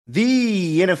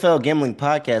The NFL Gambling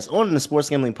Podcast on the Sports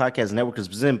Gambling Podcast Network is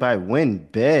presented by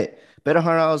WinBet. Bet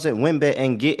 $100 at WinBet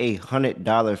and get a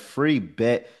 $100 free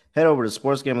bet. Head over to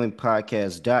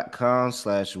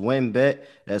sportsgamblingpodcast.com/winbet.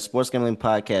 That's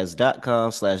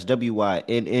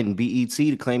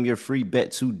sportsgamblingpodcast.com/WYNNBET to claim your free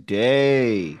bet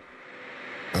today.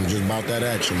 I'm just about that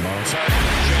action, boss. You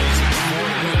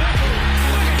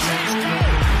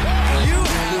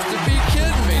have to be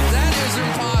kidding me. That is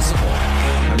impossible.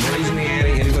 I'm raising the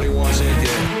ante. Anybody wants it?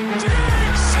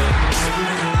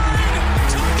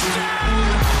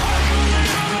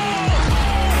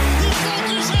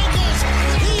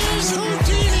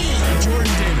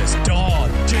 Jordan Davis, dog.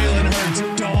 Jalen Hurts,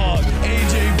 dog.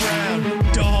 AJ Brown,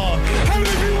 dog. How many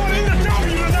people want to eat a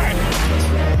W tonight?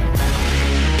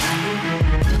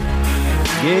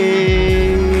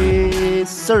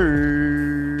 Yes,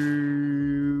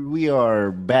 sir. We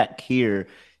are back here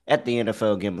at the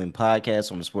NFL Gambling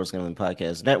Podcast on the Sports Gambling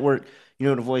Podcast Network. You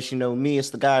know the voice, you know me. It's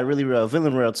the guy, really real,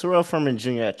 villain real, Terrell Furman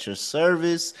Jr. at your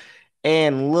service.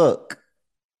 And look,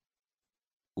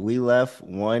 we left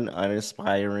one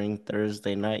uninspiring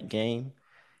Thursday night game,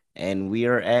 and we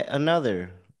are at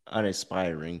another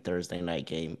uninspiring Thursday night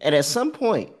game. And at some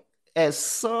point,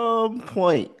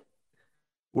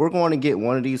 we're going to get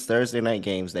one of these Thursday night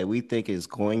games that we think is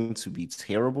going to be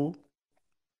terrible.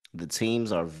 The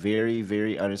teams are very,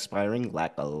 very uninspiring,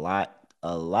 lack a lot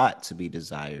to be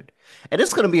desired. And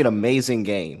it's going to be an amazing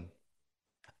game.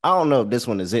 I don't know if this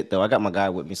one is it, though. I got my guy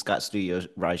with me, Scott Studio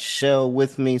Rochelle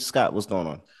with me. Scott, what's going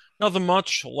on? Nothing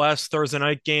much. Last Thursday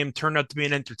night game turned out to be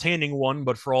an entertaining one,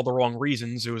 but for all the wrong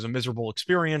reasons. It was a miserable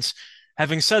experience.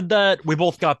 Having said that, we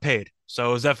both got paid. So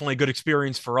it was definitely a good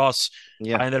experience for us.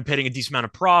 Yeah. I ended up hitting a decent amount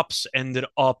of props, ended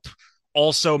up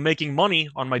also making money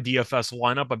on my DFS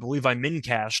lineup. I believe I min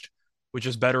cashed, which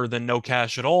is better than no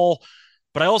cash at all.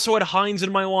 But I also had Hines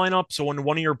in my lineup. So when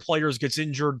one of your players gets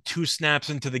injured 2 snaps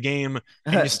into the game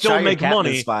and you still make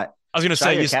money, spot. I was going to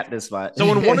Try say, your captain spot. so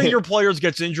when one of your players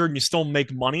gets injured and you still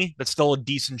make money, that's still a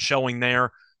decent showing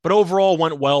there. But overall,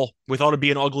 went well. We thought it'd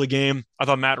be an ugly game. I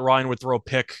thought Matt Ryan would throw a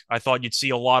pick. I thought you'd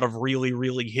see a lot of really,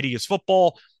 really hideous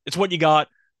football. It's what you got.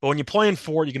 But when you're playing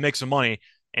for it, you can make some money.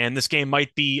 And this game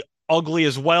might be ugly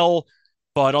as well.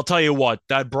 But I'll tell you what,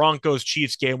 that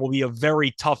Broncos-Chiefs game will be a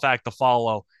very tough act to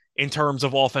follow in terms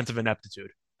of offensive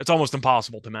ineptitude. It's almost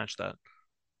impossible to match that.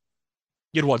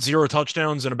 You had what, 0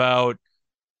 touchdowns and about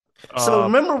So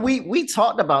remember we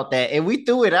talked about that and we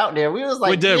threw it out there. We was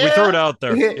like, we did. Yeah, we threw it out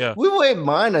there. Yeah. We wouldn't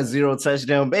mind a 0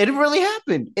 touchdown, but it really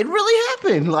happened. It really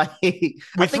happened. Like I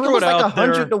think it was like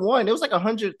 100 to 1. It was like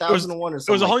 100,000 to 1 or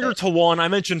something. It was 100 to 1. I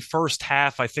mentioned first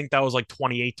half. I think that was like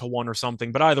 28 to 1 or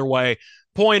something. But either way,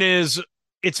 point is,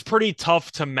 it's pretty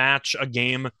tough to match a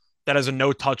game that has a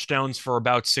no touchdowns for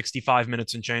about 65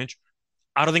 minutes and change.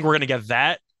 I don't think we're going to get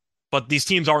that, but these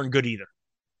teams aren't good either.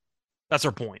 That's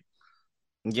our point.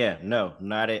 Yeah, no,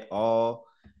 not at all.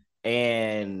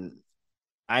 And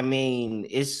I mean,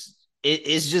 it's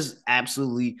just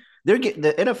absolutely the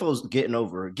NFL's getting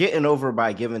over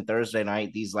by giving Thursday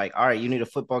night these like, all right, you need a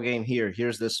football game here.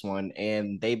 Here's this one,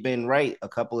 and they've been right a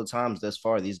couple of times thus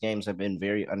far. These games have been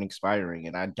very uninspiring,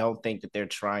 and I don't think that they're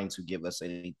trying to give us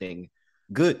anything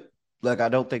good. Like I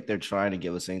don't think they're trying to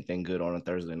give us anything good on a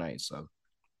Thursday night. So,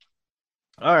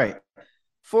 all right,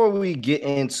 before we get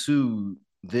into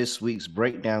this week's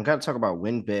breakdown, got to talk about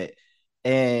WinBet.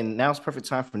 And now it's perfect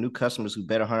time for new customers who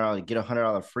bet $100 to get a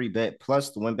 $100 free bet. Plus,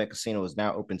 the WinBet Casino is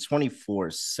now open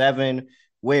 24/7,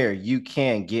 where you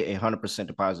can get a 100%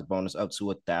 deposit bonus up to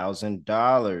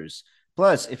 $1,000.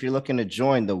 Plus, if you're looking to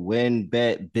join the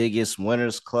WinBet Biggest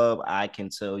Winners Club, I can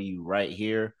tell you right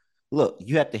here, look,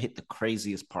 you have to hit the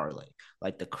craziest parlay,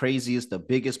 like the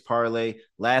biggest parlay.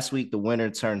 Last week, the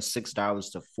winner turned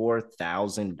 $6 to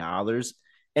 $4,000.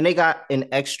 And they got an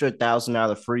extra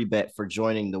 $1,000 free bet for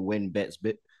joining the WinBet's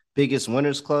Biggest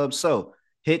Winners Club. So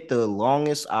hit the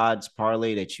longest odds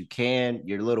parlay that you can,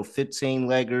 your little 15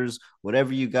 leggers,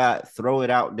 whatever you got, throw it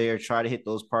out there. Try to hit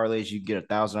those parlays. You get a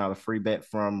 $1,000 free bet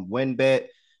from WinBet.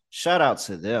 Shout out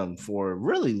to them for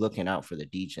really looking out for the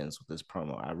DJs with this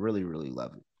promo. I really, really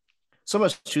love it. So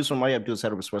much to choose from. All you have to do is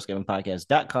head over to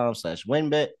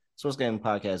sportsgamblingpodcast.com/winbet,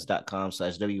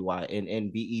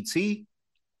 sportsgamblingpodcast.com/WYNNBET.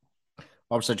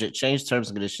 All subject change terms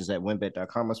and conditions at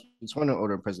winbet.com. Must be 21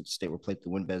 order and present state where play the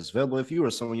WinBet is available. If you or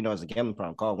someone you know has a gambling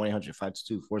problem, call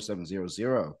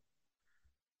 1-800-522-4700.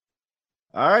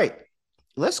 All right,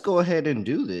 let's go ahead and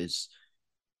do this.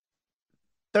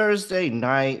 Thursday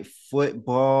night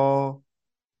football,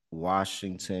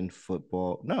 Washington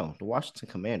football. No, the Washington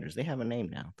Commanders. They have a name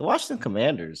now. The Washington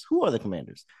Commanders. Who are the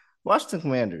Commanders? Washington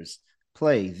Commanders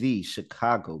play the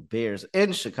Chicago Bears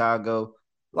in Chicago.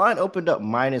 Line opened up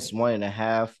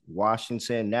 -1.5.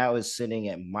 Washington now is sitting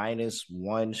at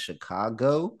 -1.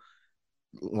 Chicago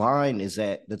line is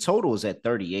at the total is at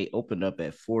 38. Opened up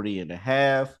at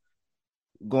 40.5.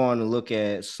 Going to look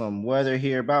at some weather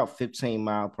here. About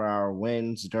 15-mile-per-hour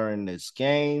winds during this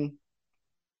game.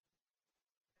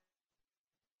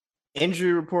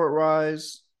 Injury report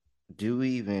wise, do we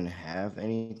even have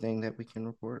anything that we can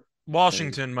report?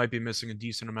 Washington might be missing a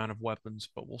decent amount of weapons,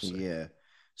 but we'll see. Yeah.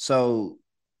 So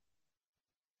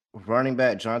running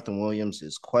back Jonathan Williams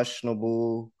is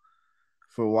questionable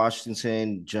for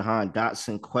Washington. Jahan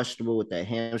Dotson questionable with that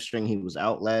hamstring. He was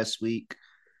out last week.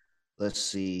 Let's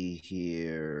see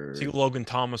here. See, Logan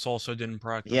Thomas also didn't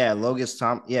practice. Yeah, Logan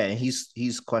Tom. Yeah,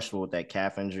 he's questionable with that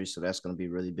calf injury, so that's going to be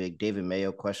really big. David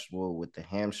Mayo questionable with the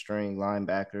hamstring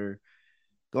linebacker.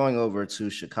 Going over to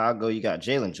Chicago, you got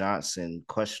Jalen Johnson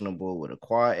questionable with a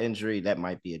quad injury. That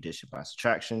might be addition by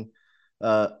subtraction.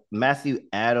 Matthew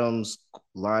Adams,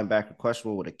 linebacker,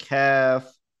 questionable with a calf.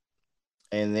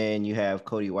 And then you have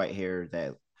Cody Whitehair,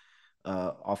 that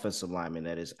offensive lineman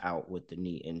that is out with the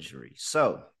knee injury.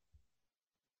 So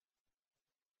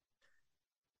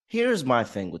here's my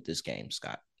thing with this game,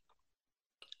 Scott.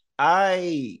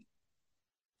 I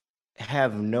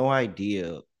have no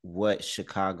idea what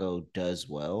Chicago does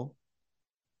well.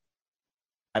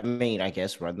 I mean, I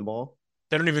guess run the ball.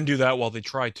 They don't even do that well. They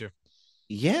try to.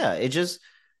 Yeah, it just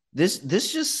this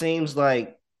just seems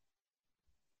like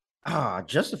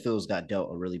Justin Fields got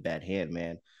dealt a really bad hand,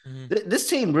 man. This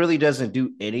team really doesn't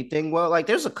do anything well. Like,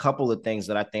 there's a couple of things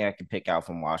that I think I can pick out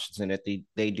from Washington that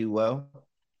they do well.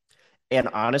 And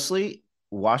honestly,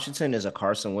 Washington is a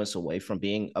Carson Wentz away from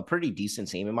being a pretty decent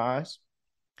team in my eyes.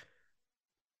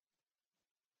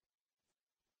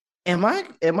 Am I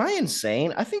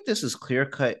insane? I think this is clear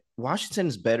cut. Washington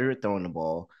is better at throwing the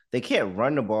ball. They can't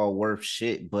run the ball worth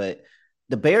shit, but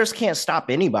the Bears can't stop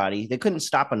anybody. They couldn't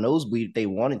stop a nosebleed if they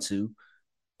wanted to.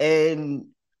 And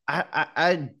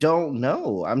I don't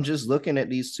know. I'm just looking at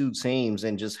these two teams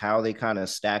and just how they kind of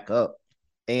stack up.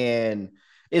 And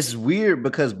it's weird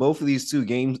because both of these two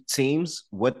teams,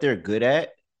 what they're good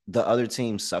at, the other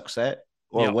team sucks at,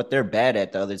 or what they're bad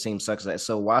at, the other team sucks at.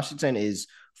 So Washington is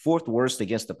fourth worst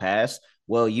against the pass.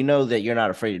 Well, you know that you're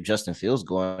not afraid of Justin Fields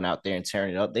going out there and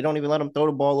tearing it up. They don't even let him throw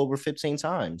the ball over 15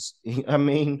 times. I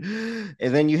mean,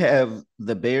 and then you have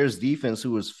the Bears defense,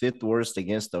 who was fifth worst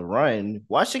against the run.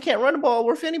 Washington can't run the ball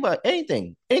worth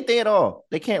anything at all.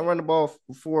 They can't run the ball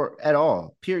for at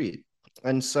all, period.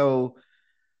 And so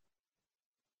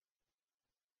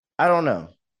I don't know.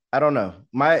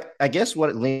 I guess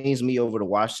what leans me over to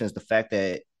Washington is the fact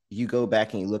that you go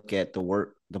back and you look at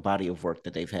the body of work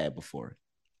that they've had before.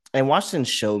 And Washington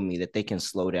showed me that they can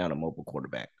slow down a mobile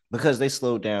quarterback, because they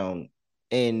slowed down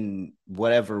in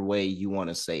whatever way you want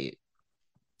to say it.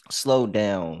 Slow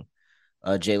down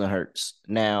Jalen Hurts.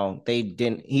 Now, he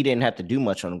didn't have to do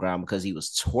much on the ground because he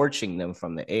was torching them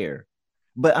from the air.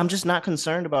 But I'm just not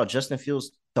concerned about Justin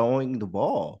Fields throwing the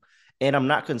ball. And I'm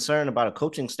not concerned about a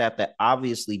coaching staff that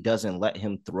obviously doesn't let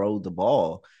him throw the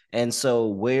ball. And so,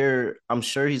 where I'm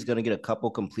sure he's going to get a couple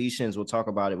completions, we'll talk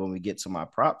about it when we get to my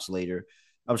props later.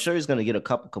 I'm sure he's going to get a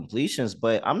couple completions,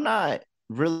 but I'm not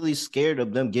really scared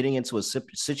of them getting into a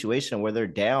situation where they're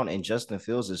down and Justin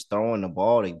Fields is throwing the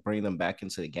ball to bring them back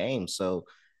into the game. So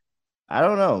I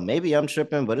don't know. Maybe I'm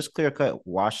tripping, but it's clear cut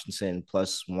Washington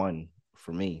 +1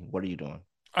 for me. What are you doing?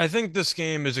 I think this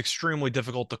game is extremely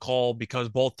difficult to call because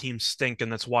both teams stink,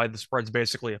 and that's why the spread's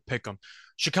basically a pick 'em.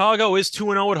 Chicago is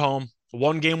 2-0 at home.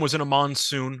 One game was in a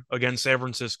monsoon against San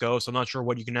Francisco, so I'm not sure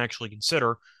what you can actually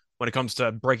consider when it comes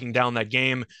to breaking down that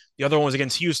game. The other one was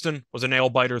against Houston, was a nail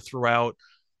biter throughout.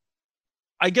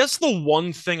 I guess the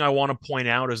one thing I want to point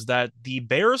out is that the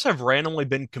Bears have randomly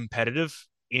been competitive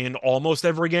in almost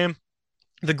every game.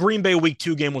 The Green Bay Week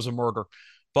 2 game was a murder,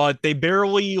 but they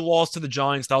barely lost to the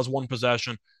Giants. That was one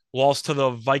possession. Lost to the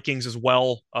Vikings as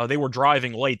well. They were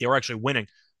driving late. They were actually winning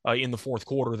in the fourth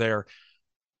quarter there.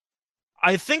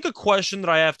 I think a question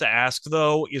that I have to ask,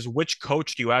 though, is which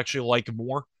coach do you actually like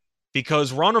more?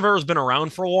 Because Ron Rivera's been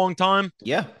around for a long time.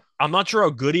 Yeah. I'm not sure how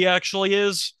good he actually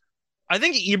is. I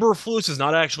think Eberflus is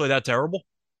not actually that terrible.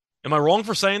 Am I wrong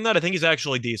for saying that? I think he's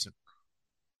actually decent.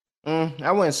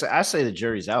 I wouldn't say. I say the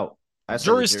jury's out.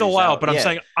 Jury's still out, but I'm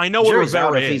saying I know what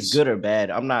Rivera is. If he's good or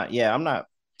bad, I'm not. Yeah, I'm not.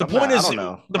 The point is,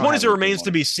 it remains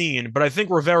to be seen. But I think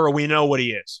Rivera, we know what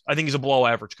he is. I think he's a below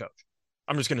average coach.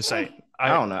 I'm just going to say. I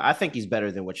don't know. I think he's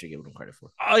better than what you're giving him credit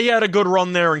for. He had a good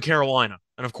run there in Carolina,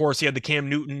 and of course, he had the Cam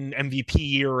Newton MVP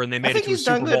year, and they made it to a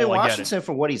Super Bowl. I think he's done good in Washington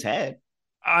for what he's had.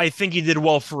 I think he did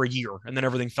well for a year, and then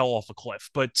everything fell off a cliff.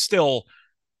 But still,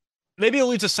 maybe it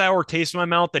leaves a sour taste in my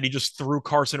mouth that he just threw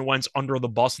Carson Wentz under the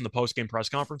bus in the post-game press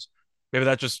conference. Maybe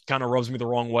that just kind of rubs me the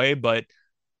wrong way, but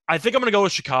I think I'm going to go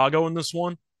with Chicago in this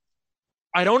one.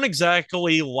 I don't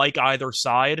exactly like either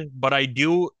side, but I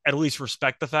do at least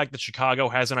respect the fact that Chicago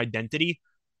has an identity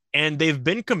and they've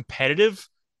been competitive.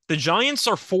 The Giants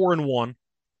are 4-1.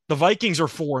 The Vikings are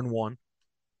 4-1.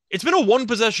 It's been a one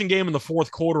possession game in the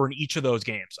fourth quarter in each of those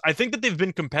games. I think that they've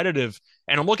been competitive.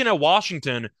 And I'm looking at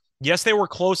Washington. Yes, they were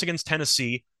close against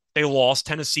Tennessee. They lost.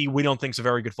 Tennessee, we don't think is a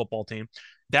very good football team.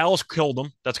 Dallas killed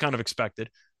them. That's kind of expected.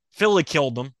 Philly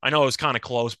killed them. I know it was kind of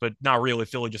close, but not really.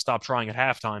 Philly just stopped trying at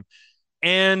halftime.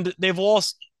 And they've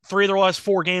lost three of their last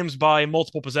four games by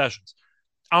multiple possessions.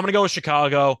 I'm going to go with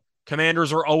Chicago.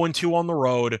 Commanders are 0-2 on the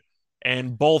road,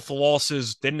 and both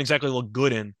losses didn't exactly look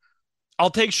good in.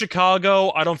 I'll take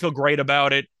Chicago. I don't feel great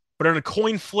about it. But in a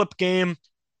coin flip game,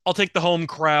 I'll take the home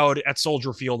crowd at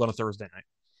Soldier Field on a Thursday night.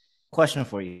 Question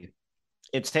for you.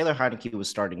 If Taylor Heineke was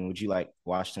starting, would you like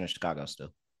Washington or Chicago still?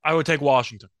 I would take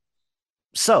Washington.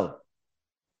 So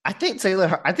I think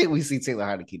we see Taylor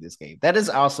Heineke this game. That is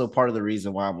also part of the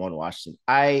reason why I'm on Washington.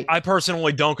 I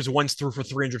personally don't because Wentz threw for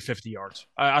 350 yards.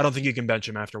 I don't think you can bench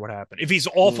him after what happened. If he's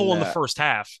awful in the first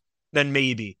half, then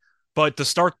maybe. But to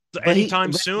start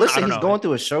anytime soon, listen, I don't know. He's going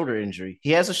through a shoulder injury.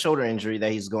 He has a shoulder injury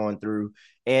that he's going through.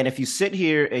 And if you sit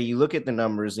here and you look at the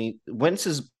numbers,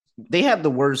 they have the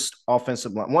worst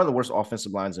offensive line, one of the worst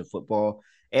offensive lines in football.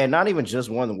 And not even just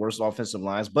one of the worst offensive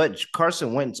lines, but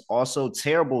Carson Wentz also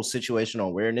terrible situational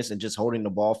awareness and just holding the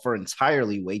ball for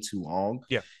entirely way too long.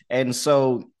 Yeah. And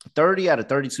so 30 out of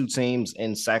 32 teams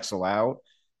in sacks allowed.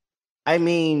 I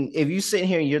mean, if you sit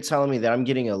here and you're telling me that I'm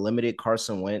getting a limited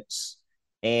Carson Wentz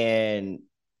and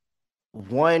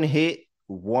one hit,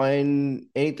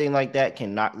 anything like that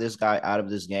can knock this guy out of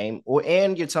this game,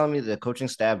 and you're telling me that the coaching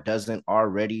staff doesn't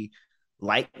already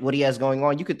like what he has going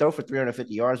on, you could throw for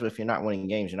 350 yards, but if you're not winning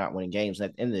games, you're not winning games. And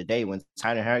at the end of the day, when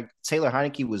Taylor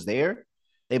Heineke was there,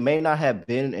 they may not have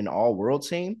been an all-world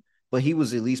team, but he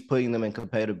was at least putting them in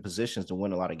competitive positions to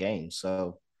win a lot of games.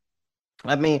 So,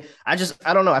 I mean, I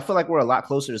don't know. I feel like we're a lot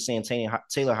closer to seeing Taylor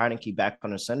Heineke back on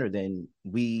the center than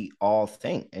we all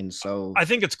think. And so I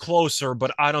think it's closer, but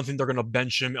I don't think they're going to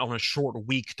bench him on a short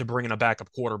week to bring in a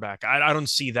backup quarterback. I don't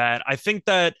see that. I think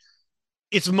that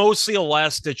it's mostly a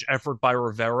last-ditch effort by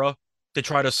Rivera to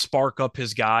try to spark up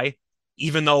his guy,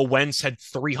 even though Wentz had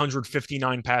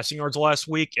 359 passing yards last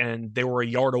week and they were a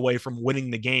yard away from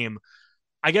winning the game.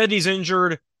 I get he's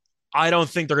injured. I don't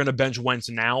think they're going to bench Wentz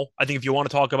now. I think if you want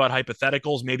to talk about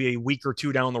hypotheticals, maybe a week or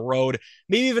two down the road,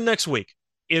 maybe even next week,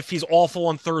 if he's awful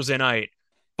on Thursday night.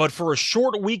 But for a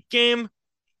short week game,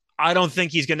 I don't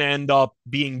think he's going to end up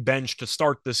being benched to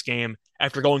start this game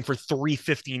after going for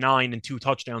 359 and 2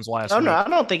 touchdowns last week. No, I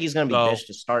don't think he's going to be benched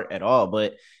to start at all.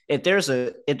 But if there's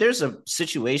a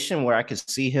situation where I could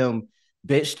see him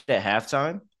benched at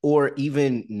halftime or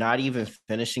even not even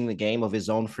finishing the game of his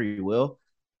own free will,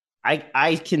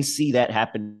 I can see that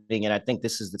happening. And I think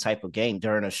this is the type of game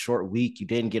during a short week, you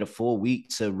didn't get a full week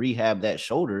to rehab that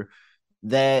shoulder,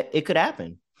 that it could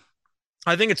happen.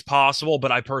 I think it's possible,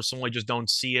 but I personally just don't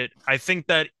see it. I think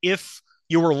that if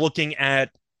you were looking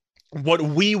at what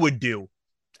we would do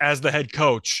as the head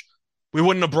coach, we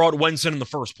wouldn't have brought Wentz in the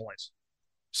first place.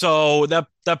 So that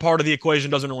part of the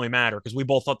equation doesn't really matter because we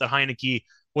both thought that Heineke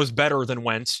was better than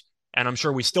Wentz, and I'm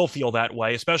sure we still feel that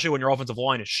way, especially when your offensive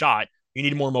line is shot. You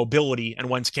need more mobility, and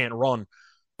Wentz can't run.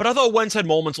 But I thought Wentz had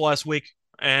moments last week,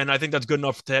 and I think that's good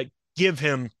enough to give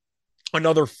him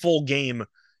another full game.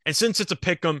 And since it's a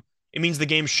pick'em, it means the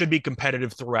game should be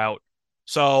competitive throughout.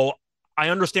 So I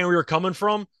understand where you're coming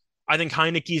from. I think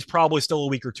Heineke's probably still a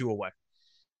week or two away,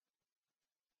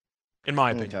 in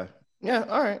my opinion. Okay. Yeah.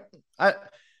 All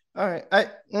right.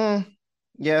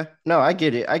 Yeah. No, I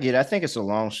get it. I think it's a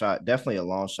long shot. Definitely a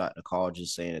long shot to call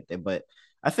just saying it. But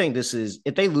I think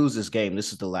if they lose this game,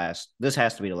 this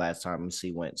has to be the last time we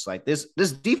see Wentz. Like this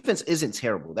defense isn't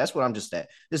terrible. That's what I'm just at.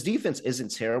 This defense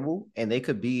isn't terrible, and they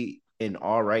could be an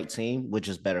all right team with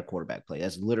just better quarterback play.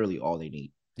 That's literally all they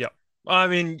need. Yeah. I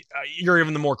mean, you're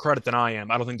giving them more credit than I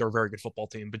am. I don't think they're a very good football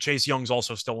team, but Chase Young's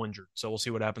also still injured. So we'll see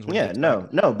what happens.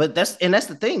 But that's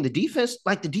the thing. The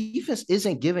defense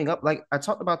isn't giving up. Like I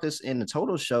talked about this in the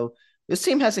total show. This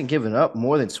team hasn't given up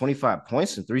more than 25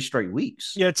 points in 3 straight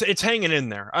weeks. Yeah, it's hanging in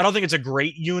there. I don't think it's a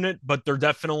great unit, but they're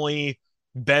definitely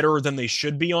better than they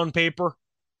should be on paper.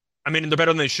 I mean, they're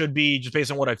better than they should be just based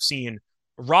on what I've seen.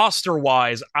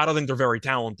 Roster-wise, I don't think they're very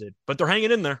talented, but they're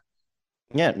hanging in there.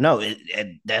 Yeah, no,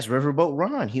 that's Riverboat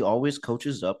Ron. He always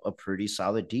coaches up a pretty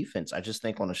solid defense. I just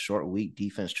think on a short week,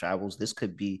 defense travels. This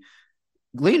could be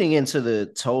leading into the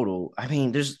total, I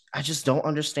mean, I just don't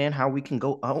understand how we can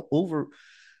go out over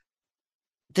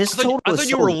this total I is thought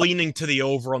you so were low. leaning to the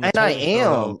over on the And I total here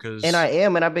though, am, because and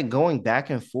I've been going back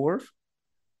and forth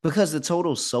because the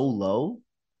total's so low.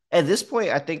 At this point,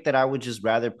 I think that I would just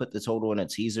rather put the total in a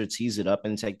teaser, tease it up,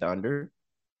 and take the under.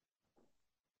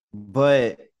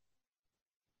 But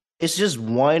it's just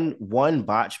one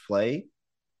botch play,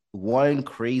 one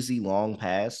crazy long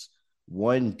pass,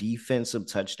 one defensive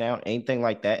touchdown, anything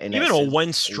like that, and that even a sends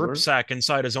Wentz it strip over. sack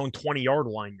inside his own 20-yard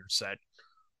line, you're set.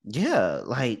 Yeah,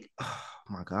 like oh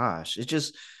my gosh, it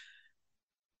just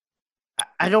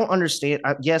I don't understand.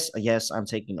 Yes, I'm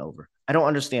taking over. I don't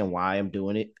understand why I'm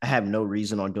doing it. I have no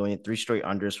reason on doing it. Three straight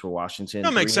unders for Washington,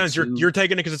 That makes three and sense. two. You're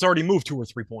taking it because it's already moved 2 or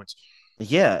 3 points.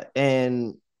 Yeah,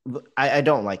 and I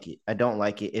don't like it. I don't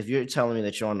like it. If you're telling me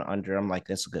that you're on the under, I'm like,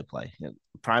 that's a good play.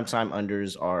 Primetime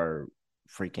unders are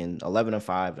freaking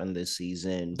 11-5 in this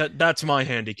season. That's my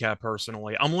handicap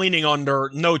personally. I'm leaning under.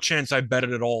 No chance I bet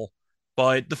it at all.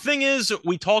 But the thing is,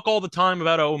 we talk all the time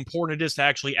about how important it is to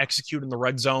actually execute in the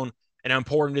red zone and how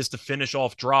important it is to finish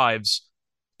off drives.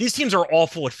 These teams are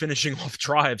awful at finishing off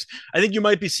drives. I think you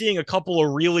might be seeing a couple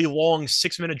of really long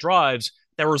 6 minute drives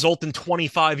that result in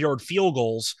 25-yard field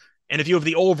goals. And if you have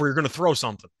the over, you're going to throw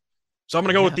something. So I'm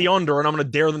going to go with the Yeah, under and I'm going to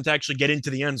dare them to actually get into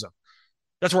the end zone.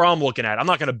 That's where I'm looking at. I'm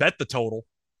not going to bet the total,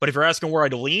 but if you're asking where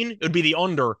I'd lean, it would be the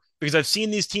under because I've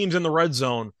seen these teams in the red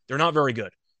zone. They're not very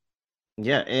good.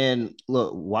 yeah, and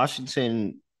look,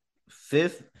 Washington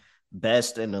fifth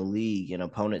best in the league in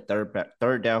opponent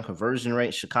third down conversion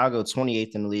rate. Chicago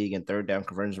 28th in the league in third down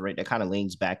conversion rate. That kind of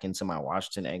leans back into my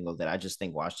Washington angle that I just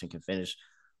think Washington can finish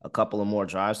a couple of more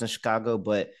drives than Chicago.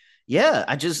 But yeah,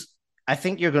 I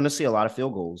think you're going to see a lot of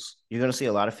field goals. You're going to see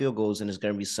a lot of field goals, and it's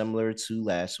going to be similar to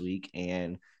last week.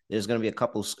 And there's going to be a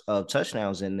couple of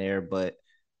touchdowns in there, but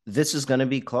this is going to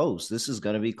be close. This is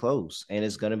going to be close, and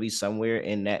it's going to be somewhere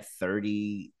in that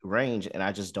 30 range. And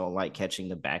I just don't like catching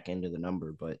the back end of the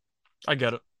number, but I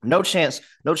get it. no chance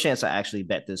I actually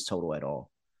bet this total at all.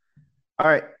 All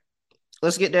right,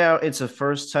 let's get down into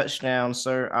first touchdown,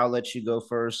 sir. I'll let you go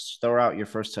first. Throw out your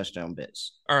first touchdown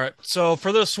bets. All right. So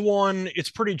for this one,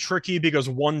 it's pretty tricky because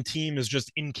one team is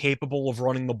just incapable of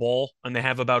running the ball, and they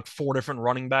have about 4 different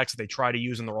running backs that they try to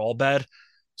use, and they're all bad.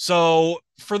 So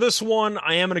for this one,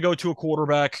 I am going to go to a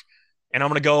quarterback, and I'm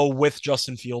going to go with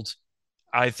Justin Fields.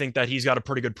 I think that he's got a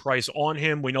pretty good price on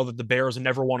him. We know that the Bears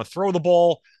never want to throw the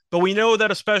ball, but we know that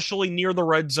especially near the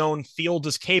red zone, Fields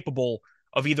is capable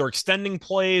of either extending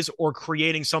plays or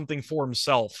creating something for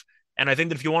himself. And I think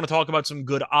that if you want to talk about some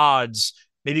good odds,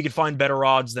 maybe you could find better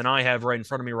odds than I have right in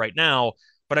front of me right now.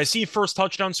 But I see first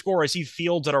touchdown score. I see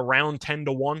Fields at around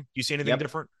 10-1. Do you see anything Yep,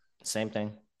 different? same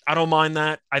thing. I don't mind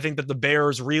that. I think that the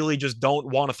Bears really just don't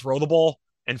want to throw the ball,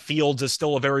 and Fields is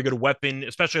still a very good weapon,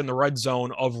 especially in the red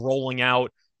zone, of rolling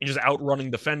out and just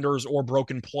outrunning defenders or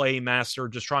broken play master,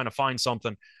 just trying to find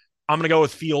something. I'm going to go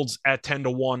with Fields at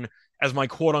 10-1 as my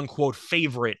quote unquote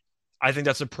favorite. I think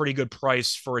that's a pretty good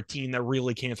price for a team that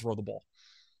really can't throw the ball.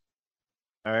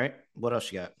 All right, what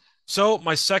else you got? So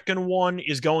my second one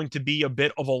is going to be a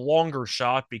bit of a longer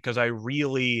shot because I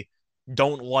really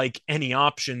don't like any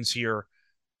options here.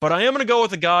 But I am going to go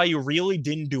with a guy who really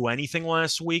didn't do anything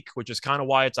last week, which is kind of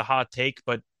why it's a hot take.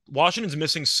 But Washington's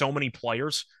missing so many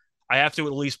players. I have to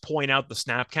at least point out the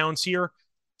snap counts here.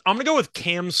 I'm going to go with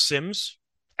Cam Sims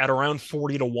at around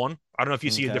 40-1. I don't know if you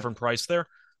see a Okay. different price there,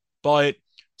 but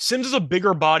Sims is a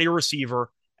bigger body receiver.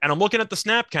 And I'm looking at the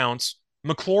snap counts.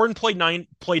 McLaurin played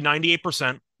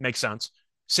 98%. Makes sense.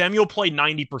 Samuel played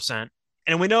 90%.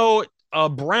 And we know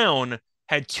Brown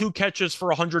had 2 catches for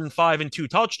 105 and 2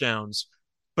 touchdowns,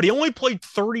 but he only played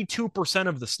 32%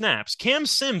 of the snaps. Cam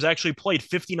Sims actually played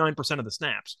 59% of the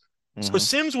snaps. So Mm-hmm.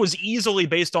 Sims was easily,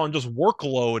 based on just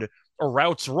workload or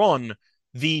routes run,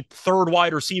 the third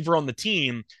wide receiver on the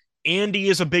team. And he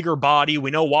is a bigger body.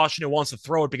 We know Washington wants to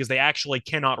throw it because they actually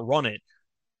cannot run it.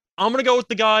 I'm going to go with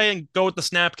the guy and go with the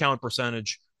snap count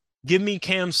percentage. Give me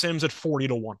Cam Sims at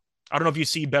 40-1. I don't know if you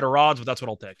see better odds, but that's what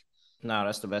I'll take. No,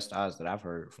 that's the best odds that I've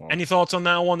heard for him. Any thoughts on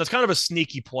that one? That's kind of a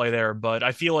sneaky play there, but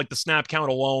I feel like the snap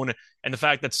count alone and the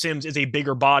fact that Sims is a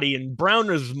bigger body and Brown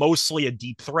is mostly a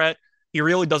deep threat. He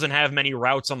really doesn't have many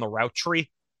routes on the route tree.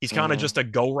 He's kind of Mm-hmm. just a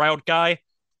go route guy.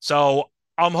 So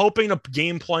I'm hoping to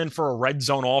game plan for a red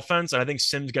zone offense, and I think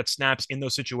Sims gets snaps in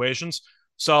those situations.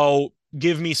 So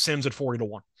give me Sims at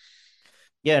 40-1.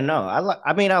 Yeah, no,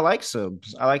 I mean, I like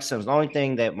Sims. I like Sims. The only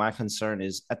thing that my concern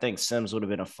is, I think Sims would have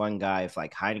been a fun guy if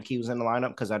like Heineke was in the lineup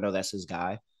because I know that's his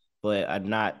guy, but I'm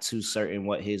not too certain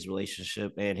what his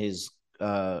relationship and his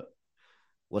uh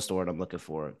what's the word I'm looking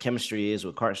for? Chemistry is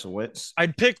with Carson Wentz.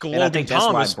 I'd pick And I Logan think that's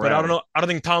why Thomas, but I don't Brown. know. I don't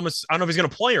think Thomas. I don't know if he's going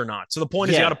to play or not. So the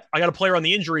point is, Yeah. I got a player on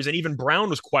the injuries, and even Brown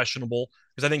was questionable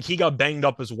because I think he got banged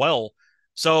up as well.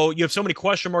 So you have so many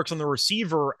question marks on the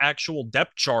receiver actual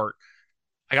depth chart.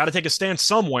 I got to take a stance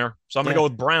somewhere. So I'm going to Yeah.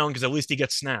 go with Brown because at least he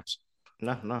gets snaps.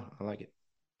 No, I like it.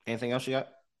 Anything else you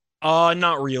got?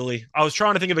 Not really. I was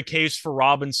trying to think of a case for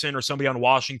Robinson or somebody on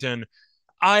Washington.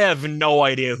 I have no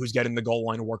idea who's getting the goal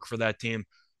line work for that team.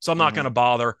 So I'm not going to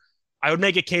bother. I would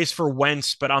make a case for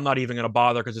Wentz, but I'm not even going to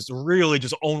bother because it's really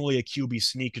just only a QB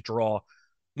sneak draw.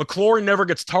 McLaurin never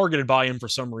gets targeted by him for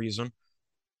some reason.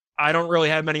 I don't really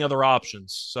have many other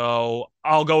options. So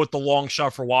I'll go with the long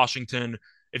shot for Washington.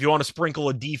 If you want to sprinkle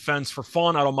a defense for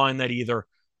fun, I don't mind that either.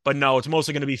 But no, it's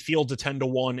mostly going to be Fields at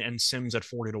 10-1 and Sims at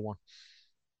 40-1. All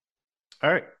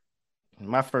right.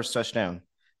 My first touchdown.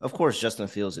 Of course, Justin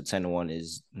Fields at 10-1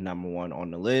 is number one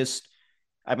on the list.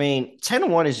 I mean,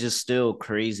 10-1 is just still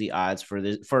crazy odds for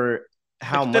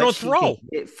how They don't much he can throw.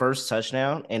 get first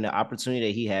touchdown and the opportunity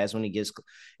that he has when he gets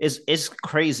it's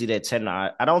crazy that 10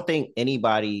 I don't think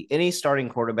any starting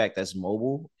quarterback that's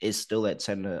mobile is still at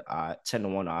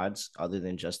 10-1 odds other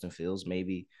than Justin Fields,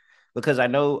 maybe. Because I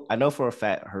know for a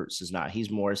fact Hurts is not. He's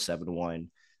more 7-1.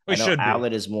 He I know should be.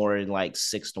 Allen is more in like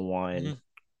 6-1.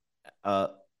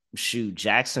 Mm-hmm. Shoot,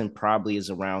 Jackson probably is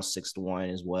around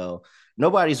 6-1 as well.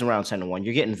 Nobody's around 10-1.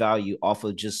 You're getting value off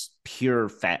of just pure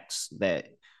facts that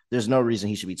there's no reason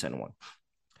he should be 10-1.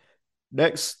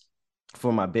 Next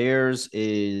for my Bears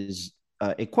is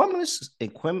Equimius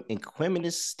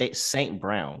St.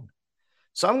 Brown.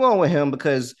 So I'm going with him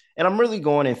because, and I'm really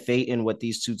going and fating what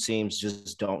these two teams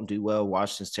just don't do well.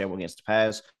 Washington's terrible against the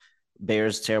pass,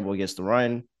 Bears terrible against the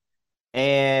run.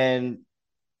 And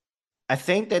I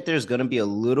think that there's going to be a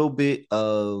little bit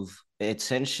of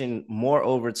attention more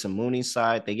over to Mooney's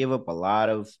side. They give up a lot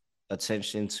of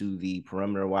attention to the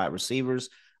perimeter wide receivers.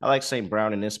 I like St.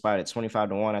 Brown in this spot at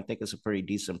 25-1. I think it's a pretty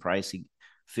decent price. He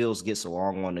feels gets a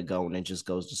long one to go and then just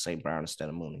goes to St. Brown instead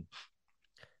of Mooney.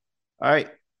 All right.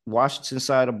 Washington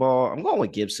side of the ball. I'm going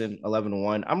with Gibson,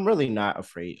 11-1. I'm really not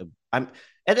afraid of. I'm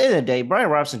at the end of the day, Brian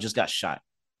Robinson just got shot.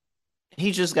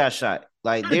 He just got shot.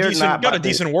 Like they're not got a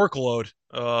decent workload.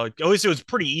 At least it was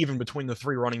pretty even between the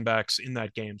three running backs in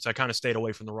that game. So I kind of stayed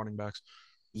away from the running backs.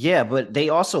 Yeah, but they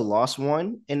also lost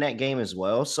one in that game as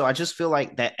well. So I just feel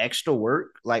like that extra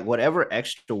work, like whatever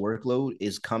extra workload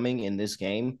is coming in this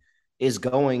game, is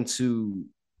going to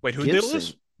Wait, who Gibson. did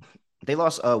this? They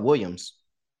lost Williams.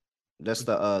 That's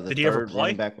the did he ever third play?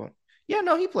 running back one. Yeah,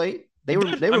 no, he played. They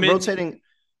were rotating.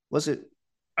 Was it?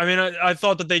 I mean, I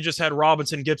thought that they just had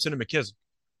Robinson, Gibson, and McKissick.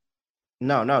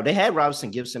 No, they had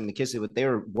Robinson, Gibson, McKissick, but they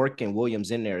were working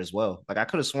Williams in there as well. Like I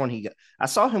could have sworn I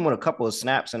saw him with a couple of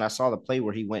snaps, and I saw the play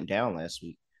where he went down last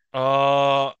week.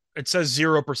 It says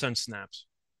 0% snaps.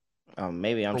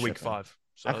 Maybe I'm for tripping. week 5.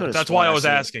 So that's why I was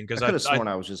asking because I could have sworn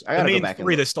I was just. I got to go back and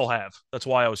three look. they still have. That's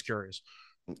why I was curious.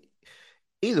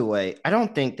 Either way, I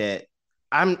don't think that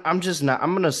I'm just not.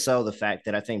 I'm gonna sell the fact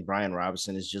that I think Brian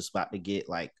Robinson is just about to get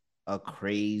like a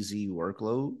crazy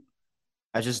workload.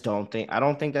 I just don't think. I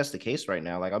don't think that's the case right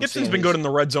now. Like Gibson's been good in the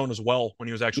red zone as well when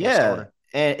he was actually starting.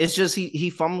 And it's just he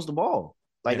fumbles the ball.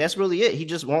 Like that's really it. He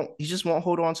just won't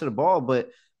hold on to the ball. But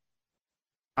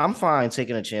I'm fine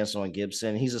taking a chance on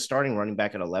Gibson. He's a starting running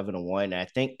back at 11-1. I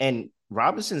think, and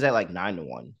Robinson's at like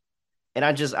 9-1. And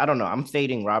I don't know. I'm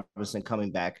fading Robinson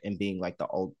coming back and being like the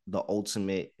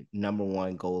ultimate number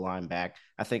one goal line back.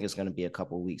 I think it's going to be a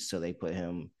couple of weeks till they put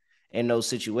him in those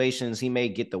situations. He may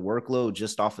get the workload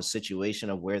just off a situation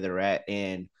of where they're at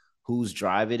and whose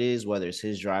drive it is, whether it's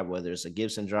his drive, whether it's a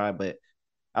Gibson drive. But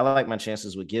I like my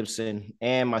chances with Gibson.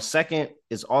 And my second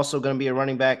is also going to be a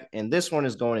running back. And this one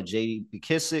is going to J.D.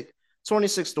 McKissick,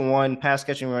 26-1, pass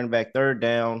catching running back, third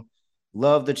down.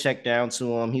 Love to check down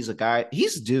to him. He's a guy.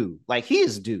 He's due. Like he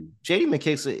is due. J.D.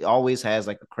 McKissick always has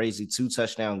like a crazy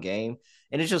 2-touchdown game,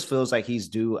 and it just feels like he's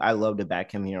due. I love to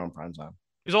back him here on prime time.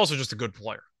 He's also just a good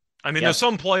player. I mean, there's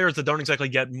some players that don't exactly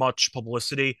get much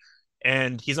publicity,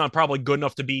 and he's not probably good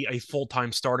enough to be a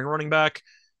full-time starting running back.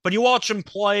 But you watch him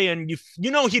play, and you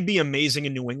know he'd be amazing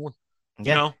in New England.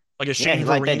 You know, like a Shane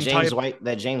Vereen like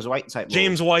that James White type.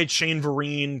 James White, Shane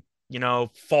Vereen. You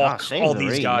know, Falk, all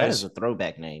these guys. That is a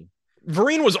throwback name.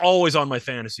 Vereen was always on my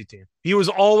fantasy team. He was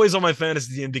always on my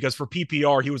fantasy team because for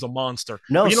PPR, he was a monster.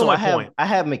 No, so I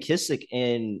have McKissick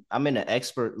I'm in an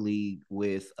expert league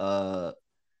with FSGA.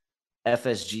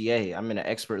 I'm in an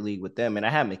expert league with them, and I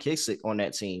have McKissick on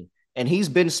that team. And he's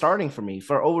been starting for me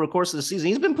for over the course of the season.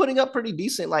 He's been putting up pretty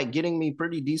decent, like getting me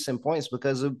pretty decent points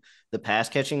because of the pass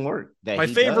catching work that My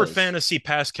he favorite does. fantasy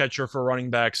pass catcher for running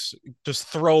backs, just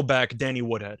throwback Danny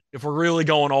Woodhead. If we're really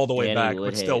going all the way Danny back,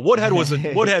 but still, Woodhead.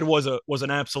 Woodhead was an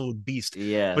absolute beast.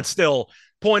 Yeah. But still,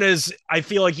 point is, I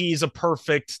feel like he's a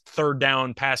perfect third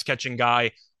down pass catching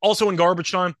guy. Also in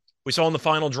garbage time, we saw in the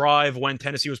final drive when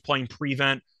Tennessee was playing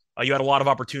prevent, you had a lot of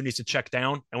opportunities to check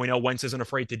down, and we know Wentz isn't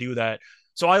afraid to do that.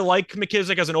 So I like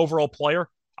McKissick as an overall player.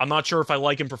 I'm not sure if I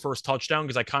like him for first touchdown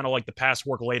because I kind of like the pass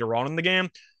work later on in the game.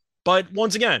 But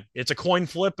once again, it's a coin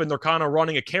flip, and they're kind of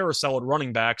running a carousel at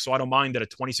running back, so I don't mind it at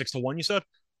 26-1. You said?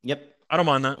 Yep. I don't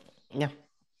mind that. Yeah.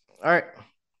 All right.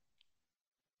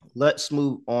 Let's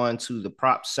move on to the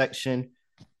prop section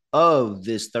of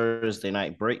this Thursday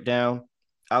night breakdown.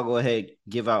 I'll go ahead and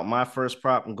give out my first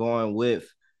prop. I'm going with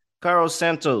Carlos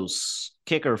Santos,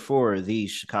 kicker for the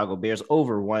Chicago Bears,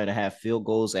 over 1.5 field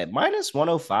goals at minus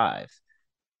 105.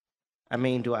 I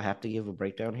mean, do I have to give a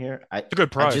breakdown here? It's a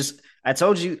good price. I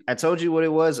told you what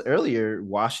it was earlier.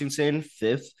 Washington,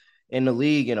 5th in the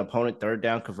league in opponent third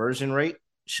down conversion rate.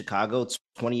 Chicago,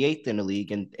 28th in the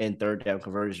league in third down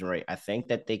conversion rate. I think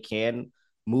that they can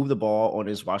move the ball on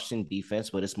this Washington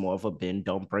defense, but it's more of a bend,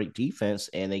 don't break defense.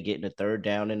 And they get in the third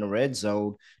down in the red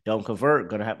zone, don't convert,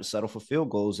 going to have to settle for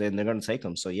field goals, and they're going to take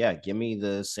them. So, yeah, give me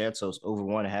the Santos over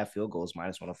 1.5 field goals,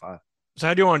 minus 105. So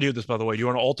how do you want to do this, by the way? Do you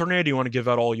want to alternate? Do you want to give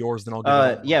out all yours? Then I'll give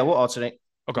out. Yeah, we'll alternate.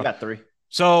 Okay. We got 3.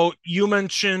 So you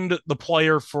mentioned the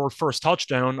player for first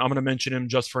touchdown. I'm going to mention him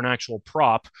just for an actual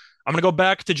prop. I'm going to go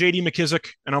back to J.D.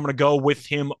 McKissick, and I'm going to go with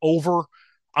him over.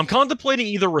 I'm contemplating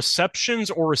either receptions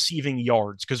or receiving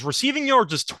yards because receiving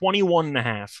yards is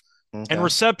 21.5. Okay. And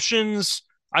receptions,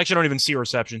 I actually don't even see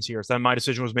receptions here. So that my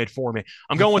decision was made for me.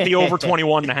 I'm going with the over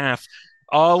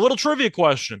 21.5. Little trivia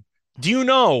question. Do you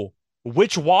know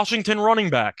which Washington running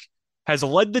back has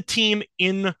led the team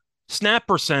in snap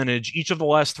percentage each of the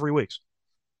last 3 weeks?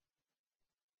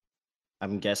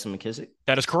 I'm guessing McKissick.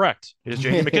 That is correct. It is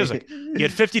J.D. McKissick. He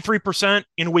had 53%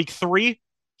 in week 3.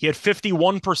 He had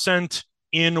 51%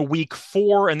 in week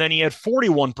 4, and then he had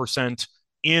 41%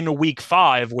 in week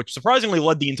 5, which surprisingly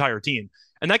led the entire team.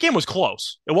 And that game was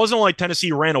close. It wasn't like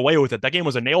Tennessee ran away with it. That game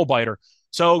was a nail biter.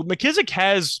 So McKissick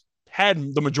has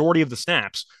had the majority of the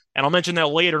snaps. And I'll mention that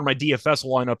later in my DFS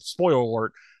lineup, spoiler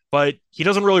alert, but he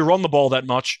doesn't really run the ball that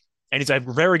much, and he's a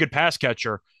very good pass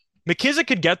catcher. McKissick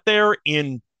could get there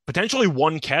in potentially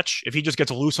one catch if he just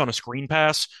gets loose on a screen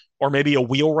pass or maybe a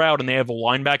wheel route and they have a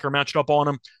linebacker matched up on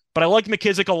him. But I like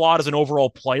McKissick a lot as an overall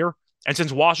player. And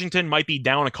since Washington might be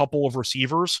down a couple of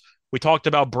receivers, we talked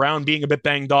about Brown being a bit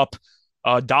banged up.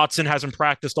 Dotson hasn't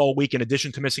practiced all week in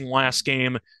addition to missing last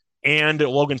game, and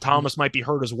Logan Thomas might be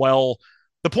hurt as well.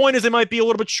 The point is they might be a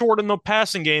little bit short in the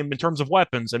passing game in terms of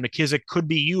weapons, and McKissick could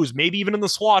be used maybe even in the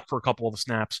slot for a couple of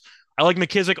snaps. I like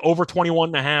McKissick over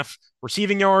 21.5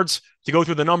 receiving yards. To go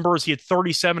through the numbers, he had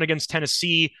 37 against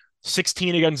Tennessee,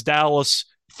 16 against Dallas,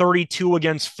 32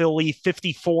 against Philly,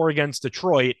 54 against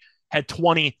Detroit, had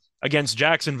 20 against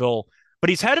Jacksonville.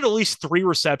 But he's had at least 3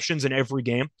 receptions in every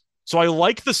game. So I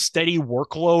like the steady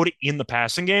workload in the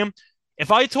passing game.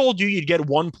 If I told you you'd get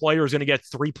one player who's going to get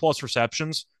 3+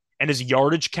 receptions and his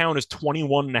yardage count is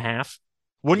 21.5,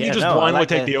 wouldn't you just blindly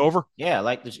take the over? Yeah,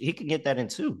 like he can get that in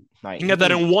 2. Like, he can get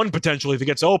that in 1 potentially if he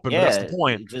gets open. Yeah, but that's the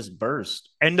point. Just burst.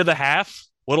 End of the half,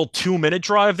 little 2-minute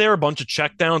drive there, a bunch of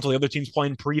checkdowns while the other team's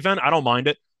playing prevent. I don't mind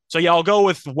it. So yeah, I'll go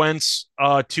with Wentz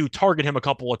to target him a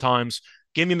couple of times.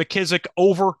 Give me McKissick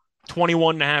over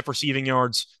 21.5 receiving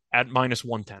yards at minus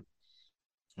 110.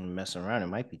 Messing around, it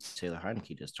might be Taylor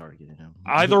Heineke just targeting him.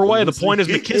 Either way, the point is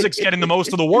McKissick's getting the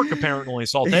most of the work apparently,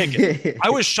 so I'll take it.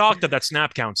 I was shocked at that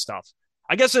snap count stuff.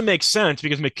 I guess it makes sense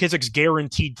because McKissick's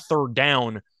guaranteed third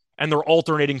down, and they're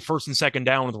alternating first and second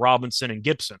down with Robinson and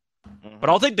Gibson. But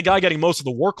I'll take the guy getting most of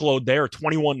the workload there,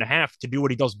 21.5, to do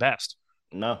what he does best.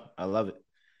 No, I love it.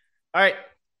 All right,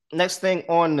 next thing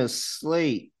on the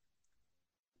slate.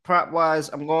 Prop-wise,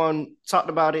 I'm going – talked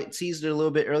about it, teased it a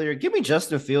little bit earlier. Give me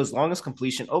Justin Fields' longest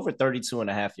completion over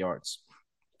 32.5 yards.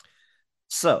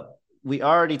 So, we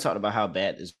already talked about how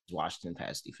bad this Washington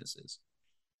pass defense is.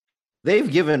 They've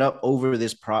given up over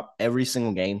this prop every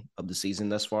single game of the season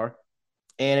thus far.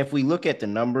 And if we look at the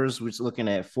numbers, we're looking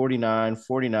at 49,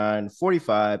 49,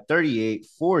 45, 38,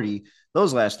 40.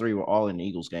 Those last 3 were all in the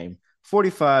Eagles game.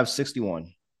 45,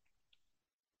 61.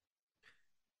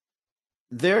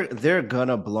 They're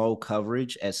gonna blow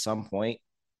coverage at some point,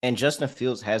 and Justin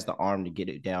Fields has the arm to get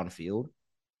it downfield.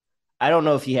 I don't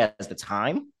know if he has the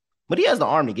time, but he has the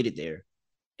arm to get it there.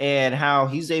 and how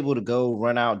he's able to go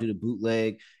run out, do the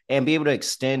bootleg, and be able to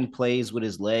extend plays with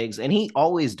his legs. And he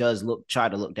always does try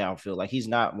to look downfield. Like he's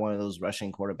not one of those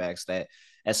rushing quarterbacks that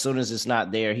as soon as it's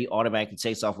not there, he automatically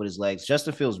takes off with his legs.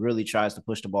 Justin Fields really tries to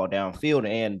push the ball downfield.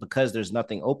 And because there's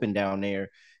nothing open down there,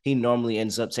 he normally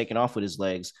ends up taking off with his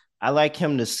legs. I like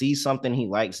him to see something he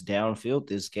likes downfield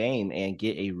this game and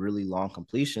get a really long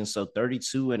completion. So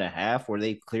 32 and a half, where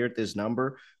they cleared this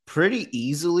number pretty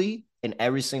easily in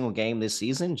every single game this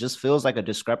season, just feels like a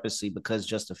discrepancy because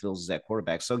Justin Fields is at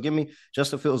quarterback. So give me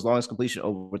Justin Fields' longest completion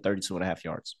over 32 and a half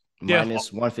yards, Yeah,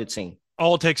 minus 115.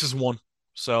 all it takes is one.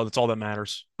 So that's all that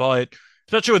matters. But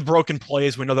especially with broken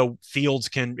plays, we know that Fields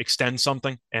can extend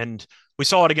something. And we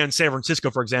saw it against San Francisco,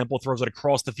 for example, throws it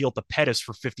across the field to Pettis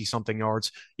for 50 something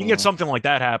yards. You can get something like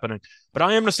that happening. But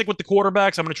I am going to stick with the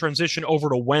quarterbacks. I'm going to transition over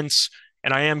to Wentz,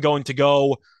 and I am going to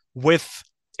go with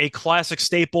a classic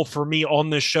staple for me on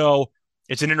this show.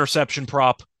 It's an interception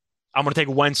prop. I'm going to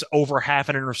take Wentz over half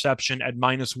an interception at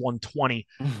minus 120.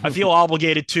 I feel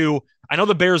obligated to. I know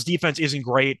the Bears defense isn't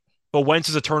great, but Wentz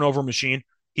is a turnover machine.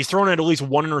 He's thrown at least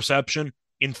one interception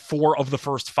in 4 of the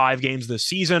first 5 games this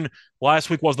season. Last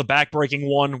week was the backbreaking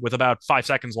one with about 5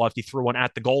 seconds left. He threw one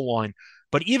at the goal line.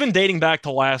 But even dating back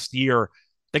to last year,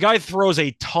 the guy throws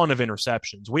a ton of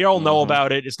interceptions. We all know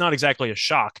about it. It's not exactly a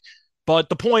shock. But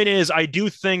the point is, I do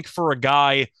think for a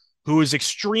guy who is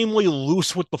extremely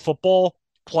loose with the football,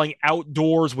 playing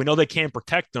outdoors, we know they can't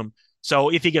protect him. So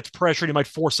if he gets pressured, he might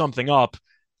force something up.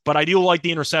 But I do like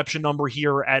the interception number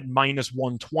here at minus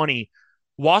 120.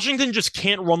 Washington just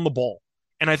can't run the ball.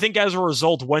 And I think as a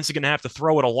result, Wentz is going to have to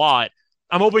throw it a lot.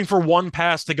 I'm hoping for one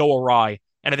pass to go awry,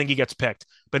 and I think he gets picked.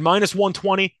 But minus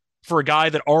 120 for a guy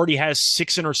that already has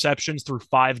 6 interceptions through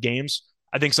 5 games,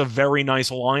 I think it's a very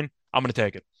nice line. I'm going to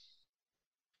take it.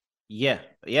 Yeah,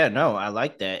 no, I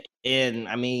like that. And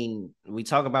I mean, we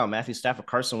talk about Matthew Stafford.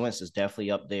 Carson Wentz is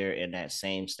definitely up there in that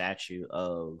same statue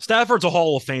of Stafford's a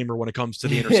Hall of Famer when it comes to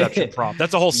the interception prop.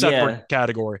 That's a whole separate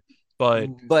category. But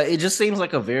it just seems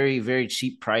like a very, very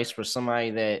cheap price for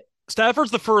somebody that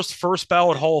Stafford's the first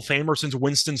ballot Hall of Famer since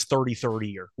Winston's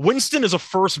 30-30 year. Winston is a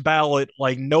first ballot,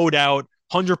 like no doubt,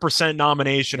 100%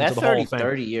 nomination that into the Hall of Fame.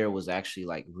 30 year was actually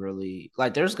like really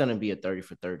like there's going to be a 30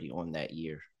 for 30 on that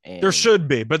year. And there should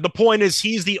be, but the point is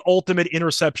he's the ultimate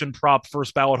interception prop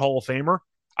first ballot Hall of Famer.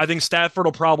 I think Stafford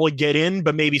will probably get in,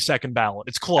 but maybe second ballot.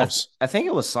 It's close. I think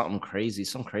it was some crazy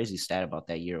stat about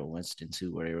that year of Winston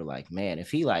too, where they were like, man,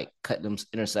 if he like cut them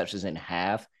interceptions in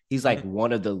half, he's like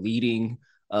one of the leading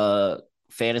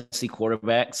fantasy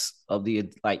quarterbacks of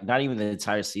the like not even the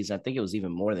entire season. I think it was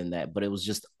even more than that, but it was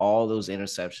just all those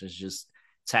interceptions just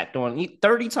tacked on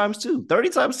 30 times 2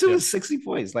 is 60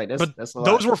 points. Like that's a lot.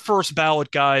 Those were first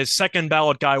ballot guys. Second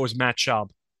ballot guy was Matt Schaub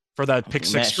for that pick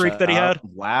six streak that he had.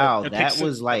 Wow, that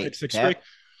was like pick six streak.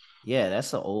 Yeah,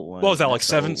 that's an old one. What was that, like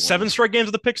seven straight games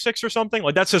of the pick six or something?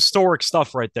 Like that's historic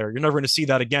stuff right there. You're never going to see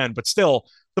that again. But still,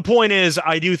 the point is,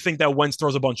 I do think that Wentz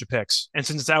throws a bunch of picks, and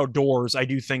since it's outdoors, I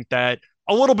do think that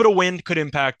a little bit of wind could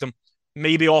impact him.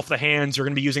 Maybe off the hands, you're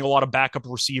going to be using a lot of backup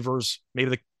receivers.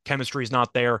 Maybe the chemistry is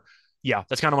not there. Yeah,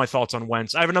 that's kind of my thoughts on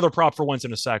Wentz. I have another prop for Wentz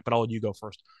in a sec, but I'll let you go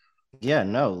first. Yeah,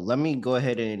 no, let me go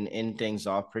ahead and end things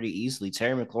off pretty easily.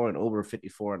 Terry McLaurin over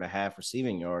 54 and a half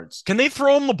receiving yards. Can they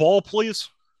throw him the ball, please?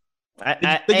 They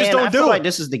just don't do it. I feel like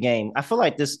this is the game. I feel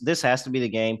like this has to be the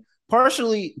game.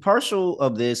 Partial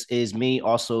of this is me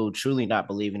also truly not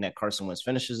believing that Carson Wentz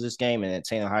finishes this game and that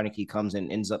Taylor Heinicke comes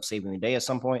and ends up saving the day at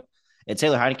some point. And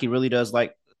Taylor Heinicke really does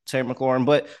like Terry McLaurin,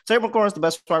 but Terry McLaurin is the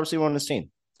best wide receiver on this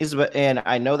team. And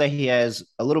I know that he has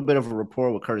a little bit of a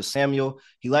rapport with Curtis Samuel.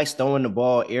 He likes throwing the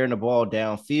ball, airing the ball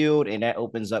downfield, and that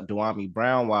opens up Duami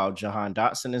Brown while Jahan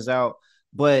Dotson is out.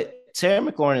 But Terry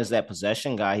McLaurin is that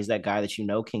possession guy. He's that guy that you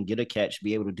know can get a catch,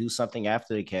 be able to do something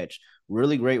after the catch.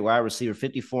 Really great wide receiver,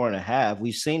 54 and a half.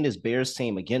 We've seen this Bears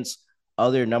team against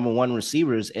other number one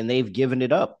receivers, and they've given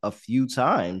it up a few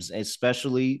times,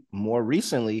 especially more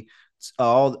recently.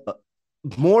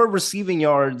 More receiving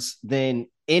yards than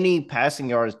any passing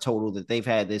yards total that they've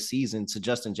had this season to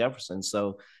Justin Jefferson.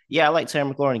 So, yeah, I like Terry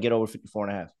McLaurin to get over 54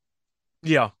 and a half.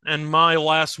 Yeah, and my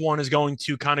last one is going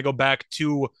to kind of go back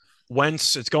to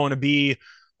Wentz. It's going to be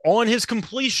on his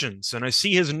completions, and I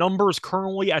see his numbers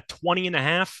currently at 20 and a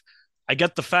half. I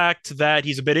get the fact that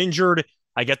he's a bit injured.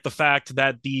 I get the fact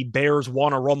that the Bears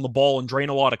want to run the ball and drain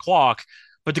a lot of clock.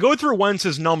 But to go through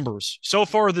Wentz's numbers so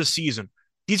far this season,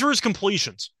 these are his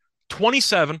completions: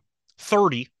 27,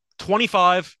 30,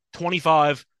 25,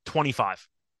 25, 25.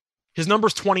 His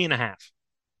number's 20 and a half.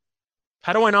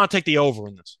 How do I not take the over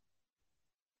in this?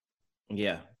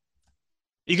 Yeah.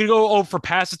 You could go for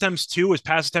pass attempts too. His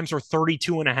pass attempts are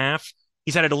 32 and a half.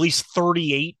 He's had at least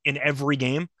 38 in every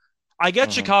game. I get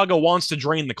Mm-hmm. Chicago wants to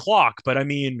drain the clock, but I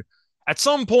mean, at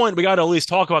some point, we got to at least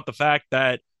talk about the fact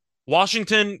that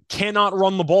Washington cannot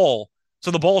run the ball.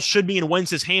 So the ball should be in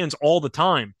Wentz's hands all the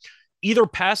time. Either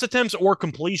pass attempts or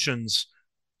completions.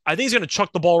 I think he's going to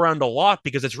chuck the ball around a lot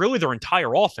because it's really their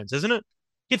entire offense, isn't it?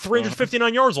 He had Mm-hmm.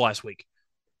 359 yards last week.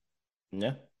 Yeah.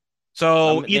 I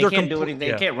So mean, they can't do anything.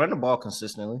 They can't run the ball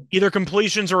consistently. either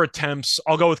completions or attempts.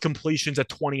 I'll go with completions at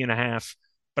 20 and a half,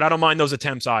 but I don't mind those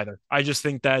attempts either. I just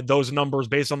think that those numbers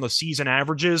based on the season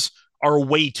averages are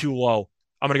way too low.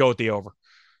 I'm going to go with the over.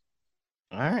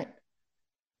 All right.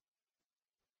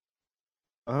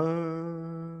 What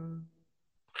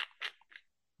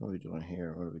are we doing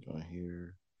here? What are we doing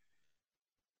here?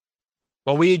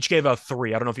 Well, we each gave out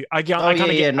 3. I don't know if you. I gave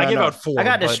out 4. I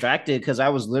got distracted because I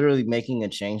was literally making a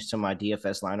change to my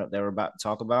DFS lineup that we're about to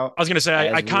talk about. I was going to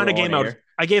say I kind of gave out. Air.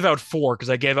 I gave out 4 because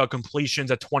I gave out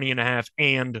completions at 20 and a half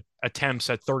and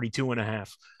attempts at 32 and a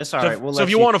half. It's all so right. So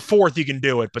if you want a 4th, you can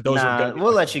do it. But those are good.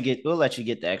 We'll let you get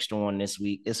the extra one this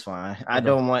week. It's fine. Okay. I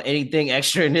don't want anything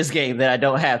extra in this game that I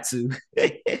don't have to.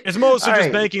 It's mostly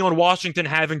just banking on Washington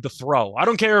having to throw. I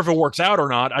don't care if it works out or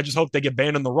not. I just hope they get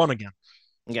banned in the run again.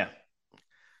 Yeah.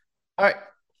 All right.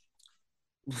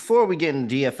 Before we get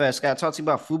into DFS, got to talk to you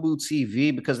about Fubo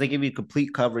TV because they give you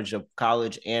complete coverage of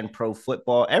college and pro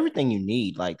football, everything you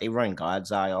need. Like they run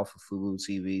God's Eye off of Fubo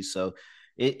TV, so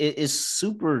it is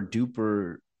super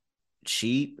duper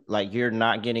cheap. Like you're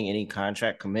not getting any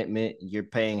contract commitment. You're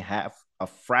paying a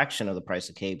fraction of the price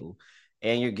of cable,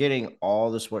 and you're getting all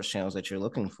the sports channels that you're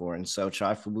looking for. And so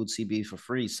try Fubo TV for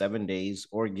free 7 days,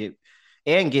 or get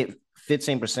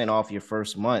 15% off your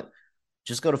first month.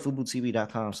 Just go to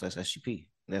FuboTV.com/SGP.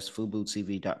 That's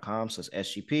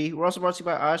FuboTV.com/SGP. We're also brought to you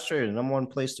by OddsTrader, the number one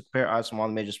place to compare odds from all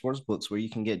the major sports books, where you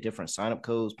can get different sign-up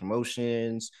codes,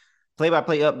 promotions,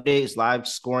 play-by-play updates, live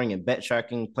scoring and bet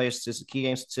tracking, player statistics, key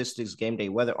game statistics, game day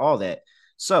weather, all that.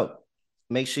 So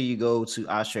make sure you go to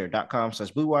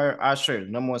oddstrader.com/BlueWire. OddsTrader,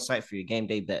 the number one site for your game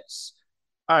day bets.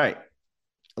 All right,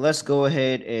 let's go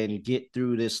ahead and get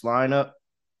through this lineup.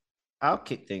 I'll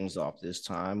kick things off this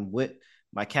time with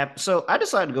my cap. So I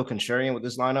decided to go contrarian with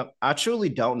this lineup. I truly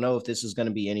don't know if this is going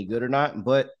to be any good or not,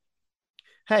 but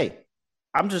hey,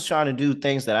 I'm just trying to do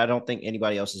things that I don't think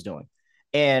anybody else is doing.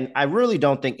 And I really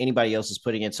don't think anybody else is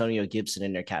putting Antonio Gibson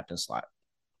in their captain slot.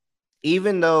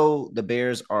 Even though the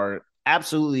Bears are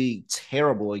absolutely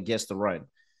terrible against the run,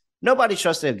 nobody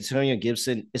trusts Antonio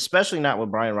Gibson, especially not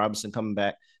with Brian Robinson coming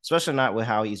back, especially not with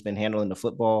how he's been handling the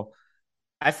football.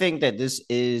 I think that this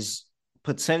is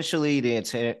potentially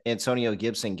the Antonio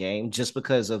Gibson game just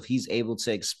because of he's able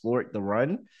to exploit the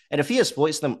run. And if he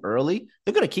exploits them early,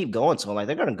 they're going to keep going to him. Like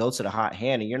they're going to go to the hot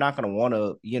hand, and you're not going to want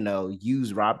to,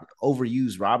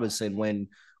 overuse Robinson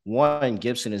when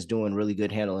Gibson is doing really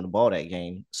good handling the ball that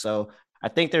game. So I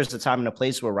think there's a time and a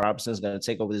place where Robinson's going to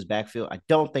take over this backfield. I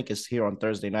don't think it's here on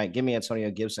Thursday night. Give me Antonio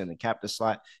Gibson in the captain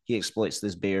slot. He exploits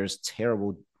this Bears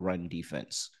terrible run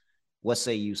defense. What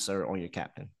say you, sir, on your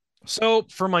captain? So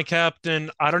for my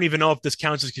captain, I don't even know if this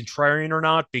counts as contrarian or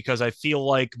not, because I feel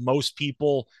like most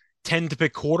people tend to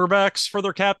pick quarterbacks for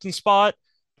their captain spot.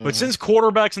 But since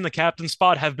quarterbacks in the captain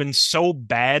spot have been so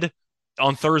bad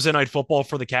on Thursday Night Football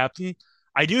for the captain,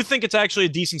 I do think it's actually a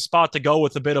decent spot to go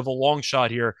with a bit of a long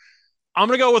shot here. I'm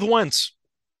going to go with Wentz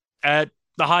at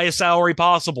the highest salary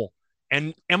possible.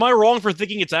 And am I wrong for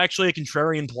thinking it's actually a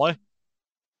contrarian play?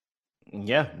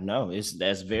 Yeah, no,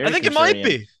 that's very. I think it might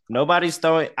be. Nobody's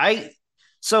throwing.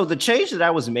 So the change that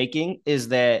I was making is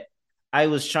that I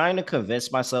was trying to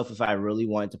convince myself if I really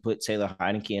wanted to put Taylor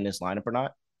Heineke in this lineup or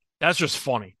not. That's just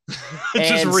funny. It's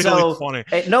just really funny.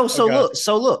 No,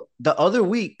 so look, the other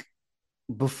week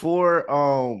before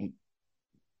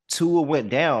Tua went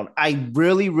down, I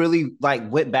really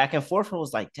went back and forth and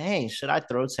was like, dang, should I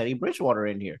throw Teddy Bridgewater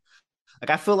in here? Like,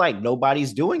 I feel like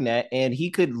nobody's doing that, and he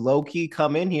could low-key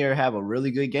come in here, have a really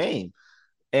good game.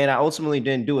 And I ultimately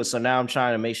didn't do it. So now I'm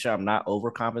trying to make sure I'm not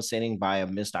overcompensating by a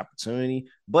missed opportunity.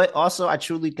 But also, I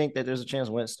truly think that there's a chance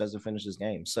Wentz doesn't finish this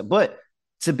game. So, but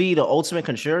to be the ultimate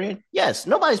contrarian, yes,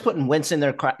 nobody's putting Wentz in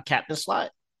their captain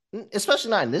slot,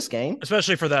 especially not in this game.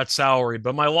 Especially for that salary.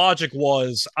 But my logic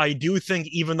was, I do think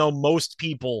even though most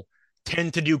people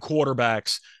tend to do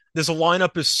quarterbacks, this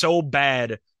lineup is so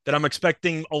bad that I'm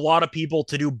expecting a lot of people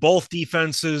to do both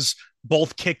defenses,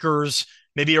 both kickers,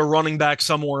 maybe a running back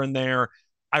somewhere in there.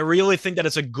 I really think that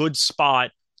it's a good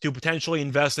spot to potentially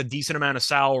invest a decent amount of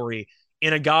salary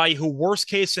in a guy who, worst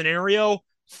case scenario,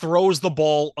 throws the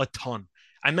ball a ton.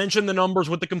 I mentioned the numbers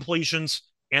with the completions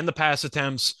and the pass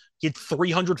attempts. He had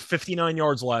 359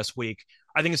 yards last week.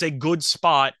 I think it's a good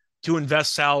spot to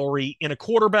invest salary in a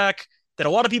quarterback that a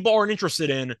lot of people aren't interested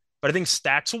in, but I think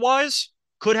stacks wise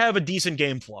could have a decent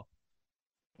game flow.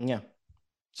 Yeah.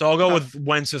 So I'll go Okay. with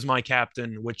Wentz as my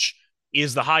captain, which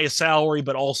is the highest salary,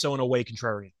 but also in a way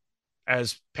contrarian,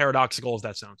 as paradoxical as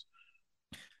that sounds.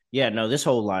 Yeah, no, this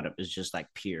whole lineup is just like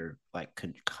pure, like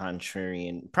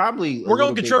contrarian, probably a We're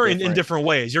going little bit contrarian in different. different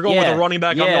ways. You're going with a Yeah, running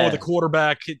back. I'm going with a yeah.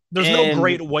 quarterback. There's no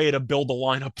great And way to build a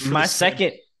lineup for my this game.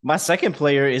 second, my second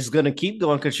player is gonna keep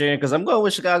going contrarian because I'm going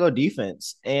with Chicago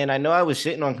defense. And I know I was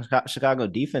shitting on Chicago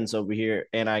defense over here,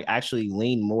 and I actually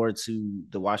lean more to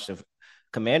the Washington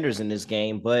Commanders in this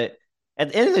game. But at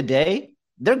the end of the day,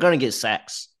 they're gonna get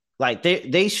sacks. Like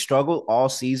they struggle all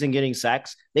season getting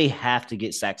sacks. They have to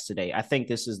get sacks today. I think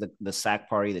this is the sack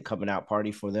party, the coming out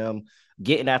party for them.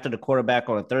 Getting after the quarterback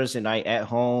on a Thursday night at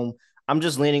home. I'm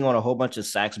just leaning on a whole bunch of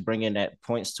sacks, bringing that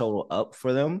points total up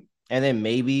for them. And then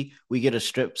maybe we get a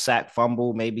strip sack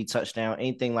fumble, maybe touchdown,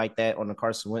 anything like that on the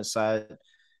Carson Wentz side.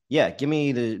 Yeah, give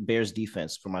me the Bears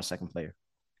defense for my second player.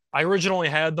 I originally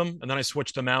had them and then I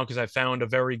switched them out because I found a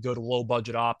very good low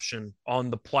budget option on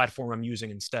the platform I'm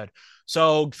using instead.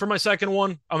 So for my second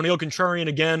one, I'm going to go contrarian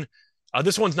again.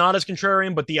 This one's not as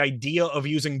contrarian, but the idea of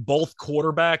using both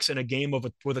quarterbacks in a game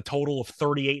with a total of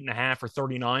 38 and a half or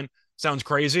 39 sounds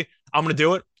crazy. I'm going to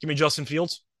do it. Give me Justin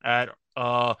Fields at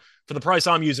for the price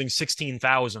I'm using,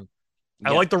 16,000.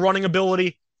 I Yeah. like the running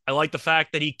ability. I like the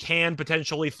fact that he can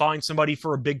potentially find somebody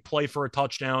for a big play for a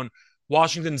touchdown.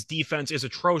 Washington's defense is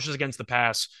atrocious against the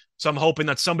pass, so I'm hoping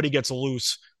that somebody gets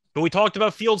loose. But we talked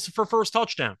about Fields for first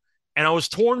touchdown, and I was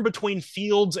torn between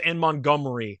Fields and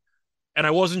Montgomery, and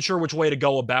I wasn't sure which way to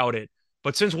go about it.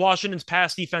 But since Washington's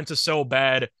pass defense is so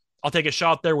bad, I'll take a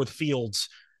shot there with Fields.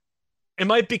 It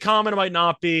might be common, it might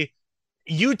not be.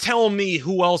 You tell me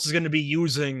who else is going to be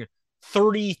using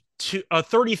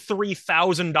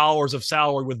 $33,000 of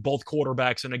salary with both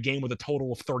quarterbacks in a game with a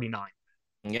total of 39.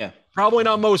 Yeah. Probably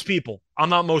not most people.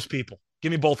 I'm not most people. Give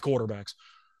me both quarterbacks.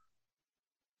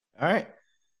 All right.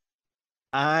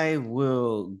 I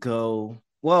will go.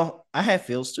 Well, I have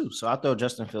Fields too, so I'll throw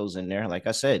Justin Fields in there. Like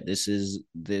I said, this is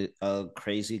the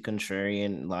crazy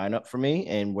contrarian lineup for me,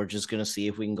 and we're just gonna see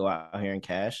if we can go out here and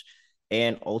cash.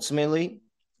 And ultimately,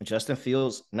 Justin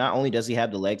Fields not only does he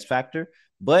have the legs factor,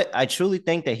 but I truly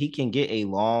think that he can get a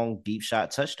long, deep shot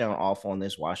touchdown off on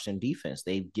this Washington defense.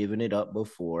 They've given it up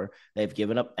before. They've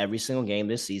given up every single game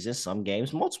this season. Some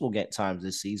games, multiple times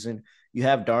this season. You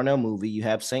have Darnell Movie, you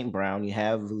have St. Brown, you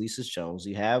have Ulysses Jones,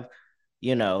 you have,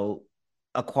 you know,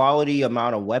 a quality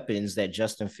amount of weapons that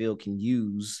Justin Field can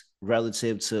use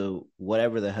relative to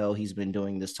whatever the hell he's been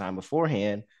doing this time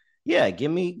beforehand. Yeah,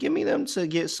 give me them to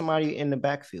get somebody in the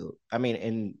backfield. I mean,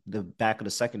 in the back of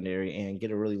the secondary and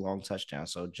get a really long touchdown.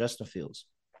 So Justin Fields.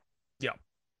 Yeah,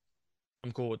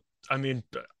 I'm cool with. I mean,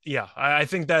 yeah, I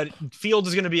think that Fields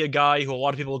is going to be a guy who a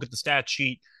lot of people look at the stat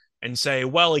sheet and say,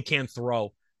 well, he can't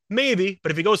throw. Maybe,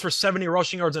 but if he goes for 70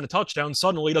 rushing yards and a touchdown,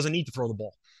 suddenly he doesn't need to throw the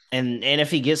ball. And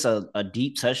if he gets a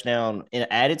deep touchdown and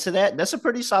added to that, that's a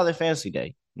pretty solid fantasy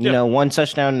day. You Yeah, know, one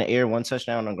touchdown in the air, one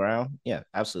touchdown on the ground. Yeah,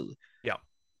 absolutely. yeah.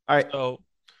 All right. So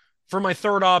for my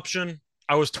third option,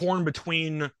 I was torn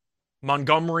between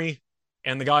Montgomery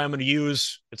and the guy I'm going to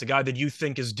use. It's a guy that you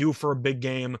think is due for a big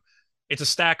game. It's a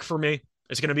stack for me.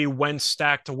 It's going to be Wentz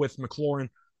stacked with McLaurin.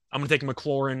 I'm going to take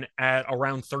McLaurin at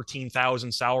around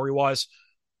 13,000 salary wise.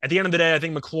 At the end of the day, I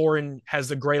think McLaurin has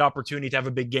the great opportunity to have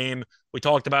a big game. We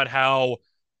talked about how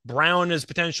Brown is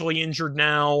potentially injured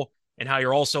now and how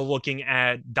you're also looking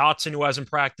at Dotson, who hasn't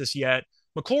practiced yet.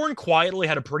 McLaurin quietly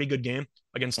had a pretty good game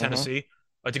against Tennessee.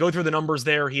 To go through the numbers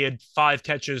there, he had 5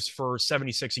 catches for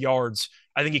 76 yards.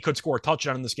 I think he could score a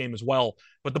touchdown in this game as well.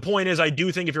 But the point is, I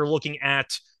do think if you're looking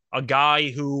at a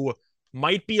guy who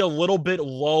might be a little bit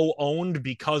low owned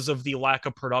because of the lack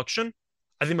of production,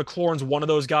 I think McLaurin's one of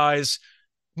those guys.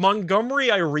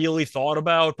 Montgomery, I really thought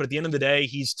about, but at the end of the day,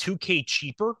 he's 2K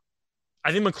cheaper.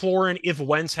 I think McLaurin, if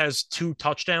Wentz has 2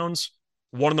 touchdowns,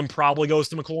 one of them probably goes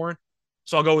to McLaurin.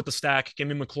 So I'll go with the stack. Give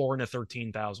me McLaurin at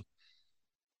 13,000.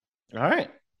 All right.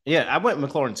 Yeah, I went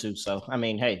McLaurin too. So I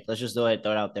mean, hey, let's just go ahead and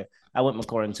throw it out there. I went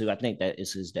McLaurin too. I think that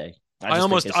is his day. I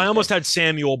almost had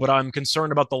Samuel, but I'm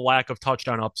concerned about the lack of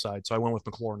touchdown upside, so I went with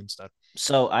McLaurin instead.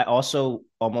 So I also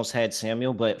almost had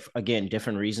Samuel, but again,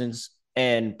 different reasons.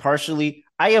 And partially,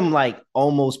 I am like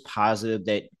almost positive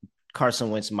that Carson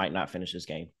Wentz might not finish this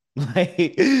game.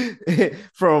 Like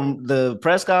from the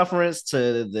press conference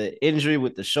to the injury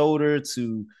with the shoulder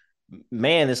to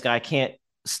man, this guy can't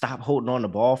stop holding on the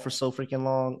ball for so freaking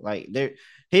long. Like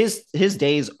his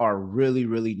days are really,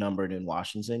 really numbered in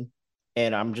Washington.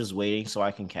 And I'm just waiting so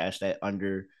I can cash that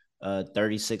under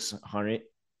 3,600.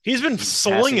 He's been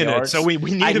passing slinging it, so yards.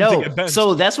 we need I him to know. get benched.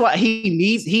 So that's why he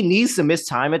needs to miss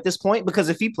time at this point, because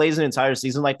if he plays an entire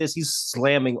season like this, he's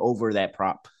slamming over that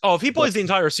prop. Oh, if he plays But the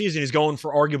entire season, he's going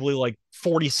for arguably like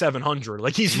 4,700.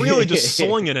 Like he's really just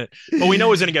slinging it. But we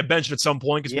know he's going to get benched at some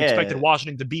point because we expected yeah,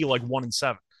 Washington to be like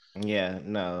 1-7. yeah,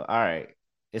 no, all right.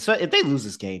 If they lose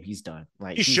this game, he's done.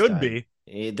 Like He he's should done.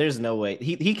 be. There's no way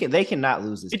he can. They cannot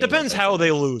lose this. It game depends how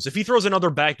they lose. If he throws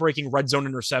another backbreaking red zone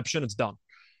interception, it's done.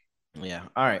 Yeah.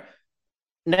 All right.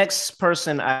 Next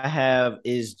person I have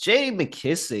is J.D.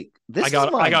 McKissick. This is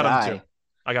my I got guy. him too.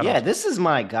 I got him too. This is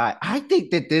my guy. I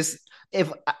think that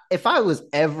if I was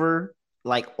ever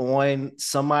like on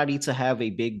somebody to have a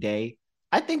big day,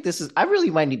 I think this is. I really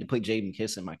might need to put J.D.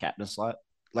 McKissick in my captain slot.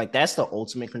 Like that's the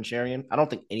ultimate contrarian. I don't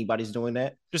think anybody's doing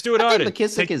that. Just do it. I think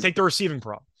McKissick take the receiving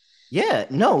prop. Yeah,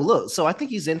 no, look. So I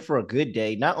think he's in for a good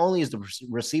day. Not only is the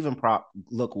receiving prop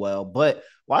look well, but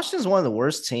Washington's one of the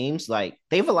worst teams. Like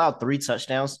they've allowed 3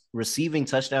 touchdowns, receiving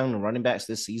touchdown to running backs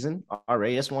this season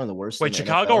already. That's one of the worst. Wait,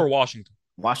 Chicago or Washington?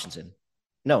 Washington.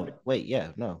 No, wait,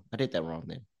 yeah, no, I did that wrong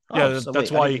then. Yeah,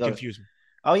 that's why you confused me.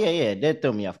 Oh yeah, that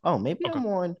threw me off. Oh, maybe Okay. I'm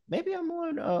on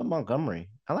Montgomery.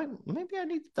 Maybe I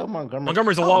need to throw Montgomery.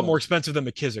 Montgomery's a lot more expensive than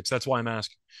McKissick's. That's why I'm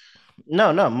asking.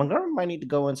 No, Montgomery might need to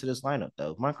go into this lineup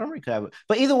though. Montgomery could have it.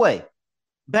 But either way,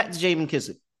 back to J.D.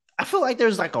 McKissick. I feel like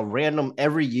there's like a random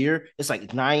every year. It's like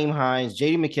Nyheim Hines,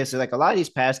 J.D. McKissick. Like a lot of these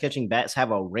pass catching bats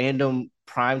have a random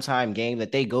primetime game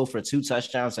that they go for 2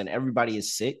 touchdowns and everybody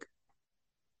is sick.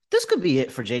 This could be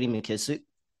it for J.D. McKissick.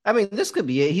 I mean, this could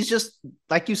be it. He's just,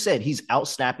 like you said, he's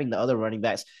outsnapping the other running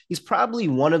backs. He's probably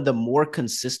one of the more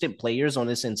consistent players on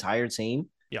this entire team.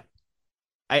 Yeah.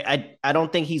 I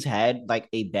don't think he's had like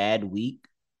a bad week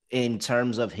in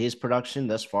terms of his production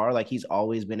thus far. Like he's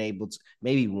always been able to,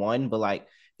 maybe one, but like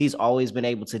he's always been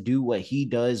able to do what he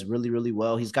does really, really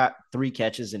well. He's got 3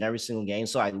 catches in every single game.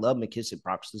 So I love McKissick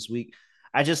props this week.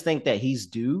 I just think that he's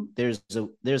due. There's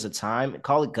a time,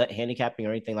 call it gut handicapping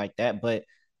or anything like that, but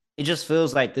it just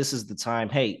feels like this is the time.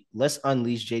 Hey, let's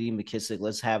unleash JD McKissick.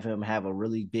 Let's have him have a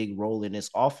really big role in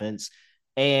this offense.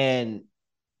 And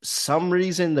some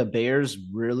reason the Bears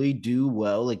really do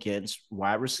well against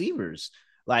wide receivers.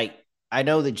 Like I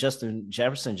know that Justin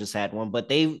Jefferson just had one, but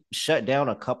they shut down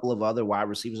a couple of other wide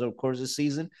receivers, of course, this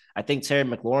season. I think Terry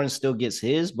McLaurin still gets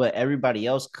his, but everybody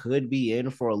else could be in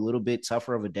for a little bit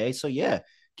tougher of a day. So yeah,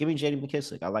 give me JD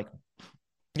McKissick. I like him.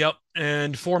 Yep.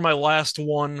 And for my last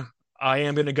one, I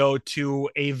am going to go to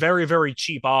a very, very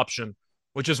cheap option,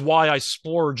 which is why I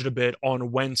splurged a bit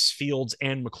on Wentz, Fields,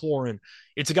 and McLaurin.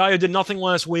 It's a guy who did nothing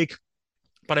last week,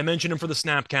 but I mentioned him for the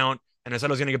snap count, and I said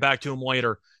I was going to get back to him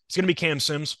later. It's going to be Cam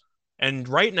Sims. And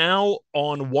right now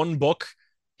on one book,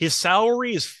 his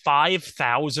salary is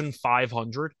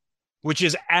 $5,500, which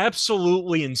is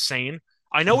absolutely insane.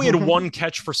 I know he had 1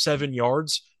 catch for 7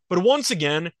 yards, but once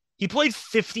again, he played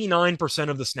 59%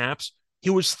 of the snaps. He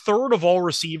was 3rd of all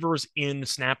receivers in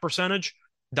snap percentage.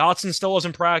 Dotson still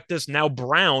hasn't practiced. Now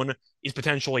Brown is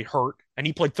potentially hurt, and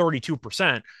he played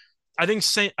 32%. I think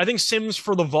Sims,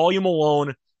 for the volume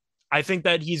alone, I think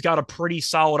that he's got a pretty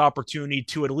solid opportunity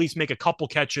to at least make a couple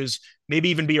catches, maybe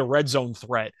even be a red zone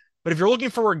threat. But if you're looking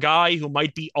for a guy who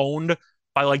might be owned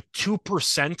by like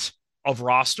 2% of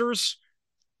rosters,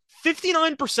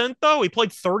 59% though, he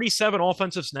played 37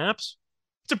 offensive snaps.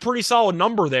 It's a pretty solid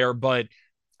number there, but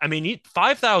I mean,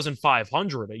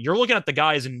 5,500. You're looking at the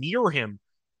guys near him,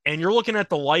 and you're looking at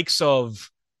the likes of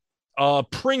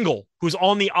Pringle, who's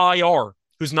on the IR,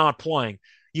 who's not playing.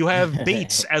 You have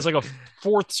Bates as like a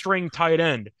 4th string tight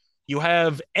end. You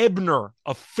have Ebner,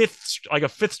 a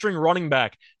fifth string running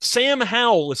back. Sam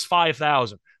Howell is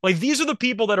 5,000. Like these are the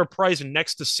people that are priced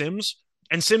next to Sims,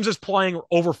 and Sims is playing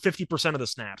over 50% of the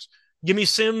snaps. Give me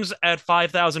Sims at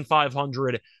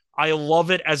 5,500. I love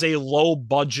it as a low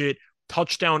budget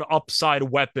touchdown upside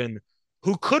weapon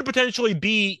who could potentially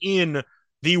be in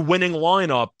the winning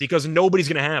lineup because nobody's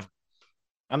going to have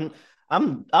him.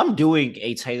 I'm doing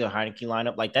a Taylor Heineke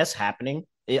lineup. Like that's happening.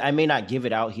 I may not give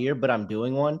it out here, but I'm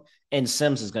doing one, and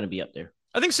Sims is going to be up there.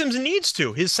 I think Sims needs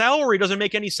to. His salary doesn't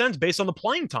make any sense based on the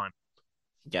playing time.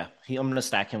 Yeah, I'm going to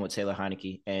stack him with Taylor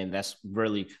Heineke, and that's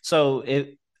really so.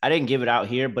 I didn't give it out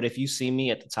here, but if you see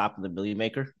me at the top of the Billy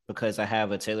Maker because I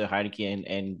have a Taylor Heineke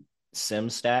and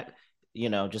Sims stack,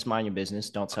 just mind your business.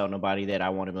 Don't tell nobody that I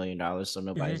want $1 million, so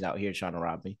nobody's out here trying to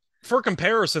rob me. For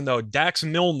comparison, though, Dax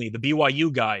Milne, the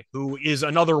BYU guy, who is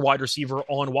another wide receiver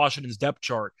on Washington's depth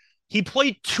chart, he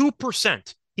played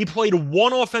 2%. He played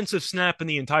 1 offensive snap in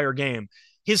the entire game.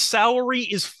 His salary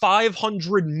is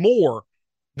 $500 more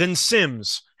than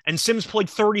Sims, and Sims played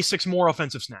 36 more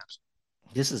offensive snaps.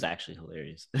 This is actually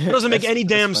hilarious. It doesn't make any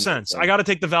That's damn funny to sense. I say. got to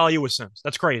take the value with Sims.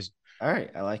 That's crazy. All right,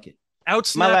 I like it. My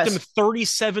Outsnapped him last,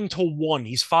 37 to 1.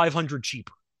 He's 500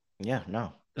 cheaper. yeah, no,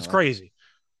 I It's like it. crazy.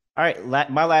 All right,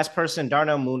 my last person,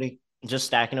 Darnell Mooney, just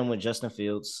stacking him with Justin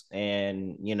Fields,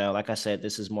 and like I said,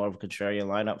 this is more of a contrarian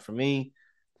lineup for me.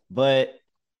 But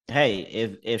hey,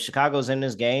 if Chicago's in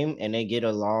this game and they get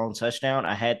a long touchdown,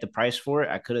 I had the price for it.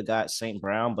 I could have got St.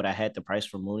 Brown, but I had the price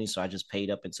for Mooney, so I just paid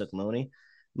up and took Mooney.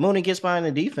 Mooney gets behind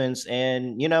the defense,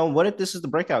 and what if this is the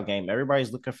breakout game?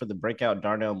 Everybody's looking for the breakout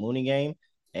Darnell Mooney game,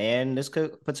 and this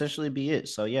could potentially be it.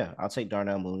 So yeah, I'll take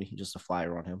Darnell Mooney, just a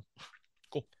flyer on him.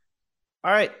 Cool.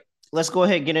 All right, let's go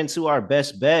ahead and get into our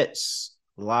best bets.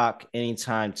 Lock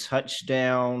anytime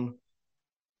touchdown,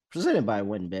 presented by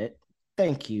WinBet.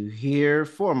 Thank you. Here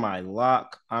for my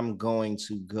lock, I'm going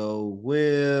to go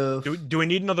with. Do we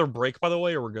need another break, by the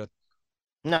way, or we're good?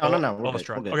 No. We're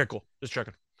good. Okay, cool. Just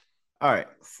checking. All right,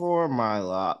 for my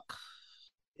lock,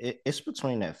 it's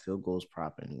between that field goals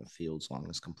prop and the Fields'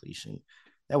 longest completion.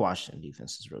 That Washington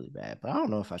defense is really bad, but I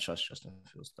don't know if I trust Justin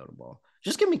Fields to throw the ball.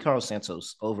 Just give me Carlos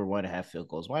Santos over 1.5 field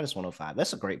goals, -105.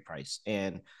 That's a great price.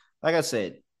 And like I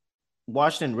said,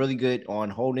 Washington really good on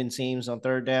holding teams on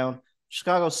third down.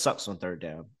 Chicago sucks on third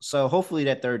down. So hopefully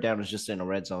that third down is just in the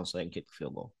red zone so they can kick the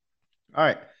field goal. All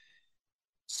right.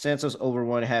 Santos over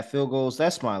 1.5 field goals.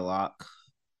 That's my lock.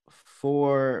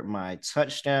 For my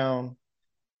touchdown,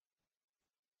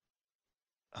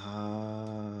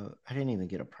 I didn't even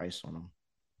get a price on him.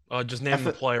 Just name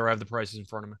the player. I have the prices in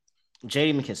front of me.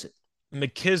 J.D. McKissick.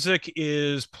 McKissick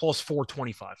is plus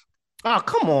 425. Oh,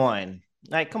 come on.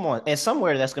 Come on. And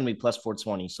somewhere that's going to be plus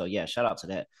 420. So, yeah, shout out to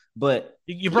that. But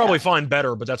you probably find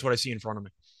better, but that's what I see in front of me.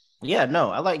 Yeah,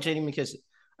 no, I like J.D. McKissick.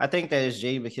 I think that is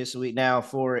J.D. McKissick week. Now,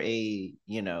 for a,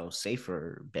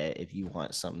 safer bet, if you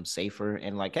want something safer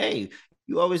and hey,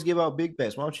 you always give out big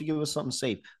bets. Why don't you give us something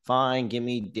safe? Fine, give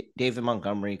me David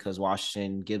Montgomery because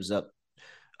Washington gives up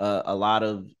a lot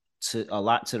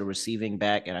to the receiving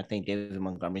back, and I think David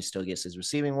Montgomery still gets his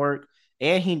receiving work.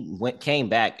 And he came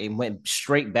back and went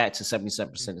straight back to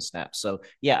 77% of snaps. So,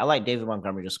 yeah, I like David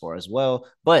Montgomery to score as well.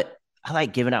 But I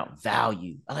like giving out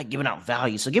value.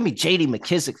 So give me J.D.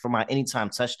 McKissick for my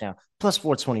anytime touchdown, plus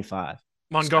 425.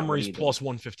 Montgomery's plus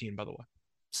 115, by the way.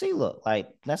 See, look,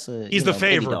 that's a... He's the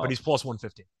favorite, but he's plus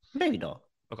 115. Baby dog.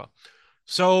 Okay.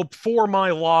 So for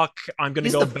my lock, I'm going to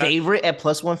go back. He's the favorite at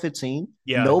plus 115?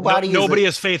 Yeah. Nobody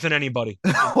has faith in anybody.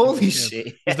 Holy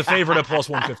shit. He's the favorite at plus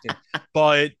 115.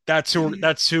 But that's who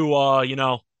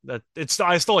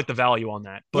I still like the value on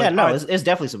that. But yeah, it's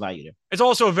definitely some value there. It's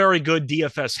also a very good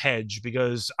DFS hedge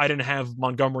because I didn't have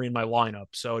Montgomery in my lineup,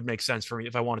 so it makes sense for me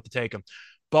if I wanted to take him.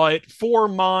 But for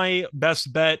my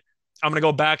best bet, I'm going to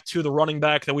go back to the running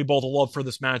back that we both love for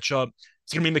this matchup.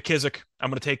 It's going to be McKissick. I'm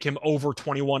going to take him over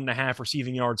 21.5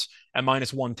 receiving yards at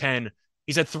 -110.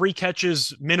 He's had 3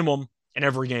 catches minimum in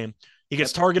every game. He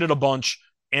gets targeted a bunch,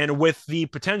 and with the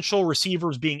potential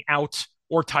receivers being out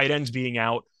or tight ends being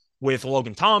out, with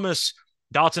Logan Thomas,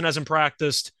 Dotson hasn't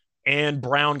practiced, and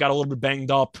Brown got a little bit banged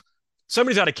up.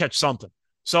 Somebody's got to catch something.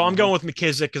 So I'm going with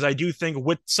McKissick because I do think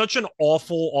with such an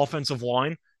awful offensive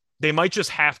line, they might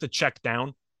just have to check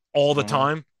down all the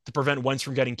time to prevent Wentz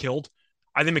from getting killed.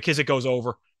 I think McKissick goes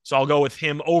over. So I'll go with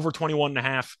him over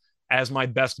 21.5 as my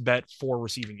best bet for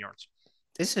receiving yards.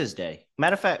 It's his day.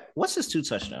 Matter of fact, what's his 2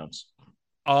 touchdowns?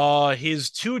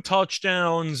 His 2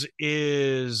 touchdowns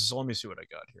is, let me see what I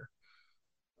got here.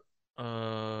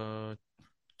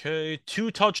 Okay,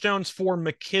 2 touchdowns for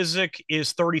McKissick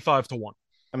is 35 to 1.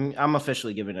 I'm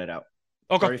officially giving it out.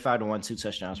 Okay. 35 to 1, 2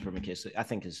 touchdowns for McKissick. I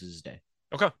think this is his day.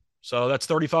 Okay. So that's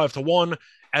 35 to 1.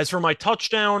 As for my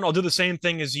touchdown, I'll do the same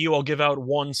thing as you. I'll give out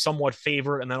one somewhat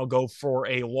favorite, and then I'll go for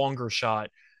a longer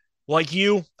shot. Like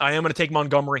you, I am going to take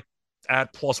Montgomery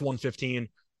at plus 115.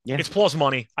 Yeah. It's plus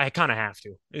money. I kind of have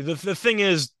to. The thing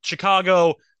is,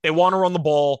 Chicago, they want to run the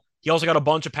ball. He also got a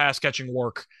bunch of pass catching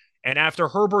work. And after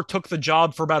Herbert took the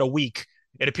job for about a week,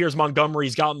 it appears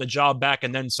Montgomery's gotten the job back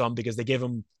and then some because they gave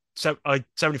him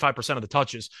 75% of the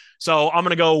touches. So I'm going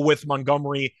to go with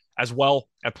Montgomery as well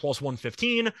at plus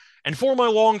 115. And for my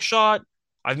long shot,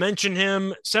 I've mentioned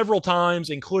him several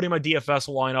times, including my DFS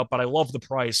lineup, but I love the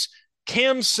price.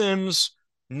 Cam Sims,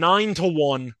 9 to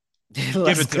 1.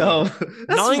 Let's go.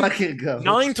 Let's fucking go.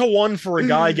 9 to 1 for a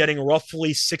guy getting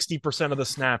roughly 60% of the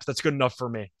snaps. That's good enough for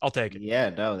me. I'll take it. Yeah,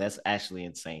 no, that's actually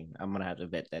insane. I'm going to have to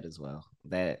bet that as well.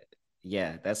 That's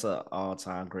an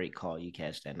all-time great call. You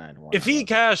catch that 9 to 1. If he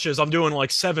cashes, I'm doing like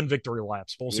 7 victory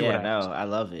laps. We'll see what happens. I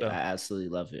love it. Yeah. I absolutely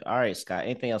love it. All right, Scott,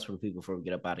 anything else for the people before we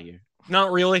get up out of here?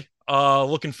 Not really.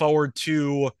 Looking forward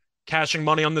to cashing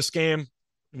money on this game.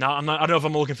 I don't know if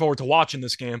I'm looking forward to watching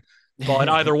this game. But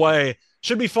either way,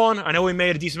 should be fun. I know we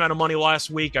made a decent amount of money last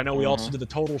week. I know we also did the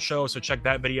total show, so check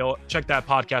that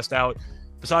podcast out.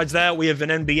 Besides that, we have an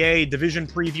NBA division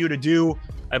preview to do.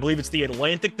 I believe it's the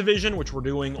Atlantic Division, which we're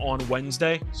doing on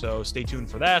Wednesday, so stay tuned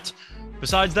for that.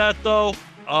 Besides that, though,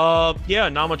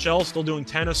 not much else. Still doing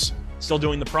tennis, still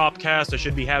doing the Propcast. I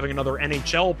should be having another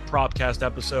NHL Propcast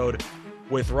episode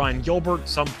with Ryan Gilbert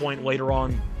some point later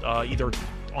on, either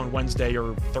on Wednesday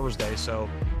or Thursday, so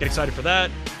get excited for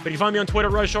that. But you can find me on Twitter,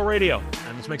 Rise Show Radio,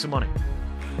 and let's make some money.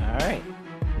 All right,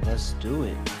 let's do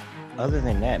it. Other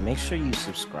than that, make sure you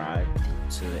subscribe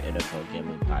to the NFL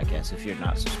Gambling Podcast if you're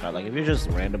not subscribed. Like, if you're just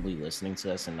randomly listening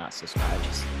to us and not subscribed,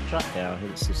 just drop down,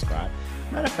 hit subscribe.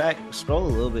 Matter of fact, scroll a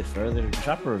little bit further,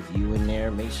 drop a review in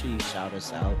there. Make sure you shout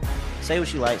us out. Say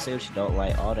what you like, say what you don't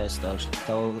like, all that stuff.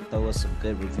 Throw us some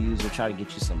good reviews. We'll try to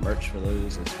get you some merch for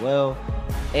those as well.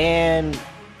 And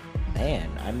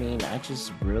man, I mean, I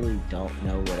just really don't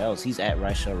know what else. He's at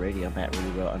Rice Show Radio. I'm at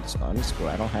 ___.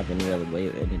 I don't have any other way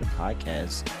of ending the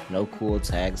podcast. No cool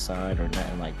tag sign or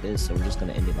nothing like this. So we're just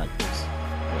going to end it like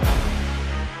this.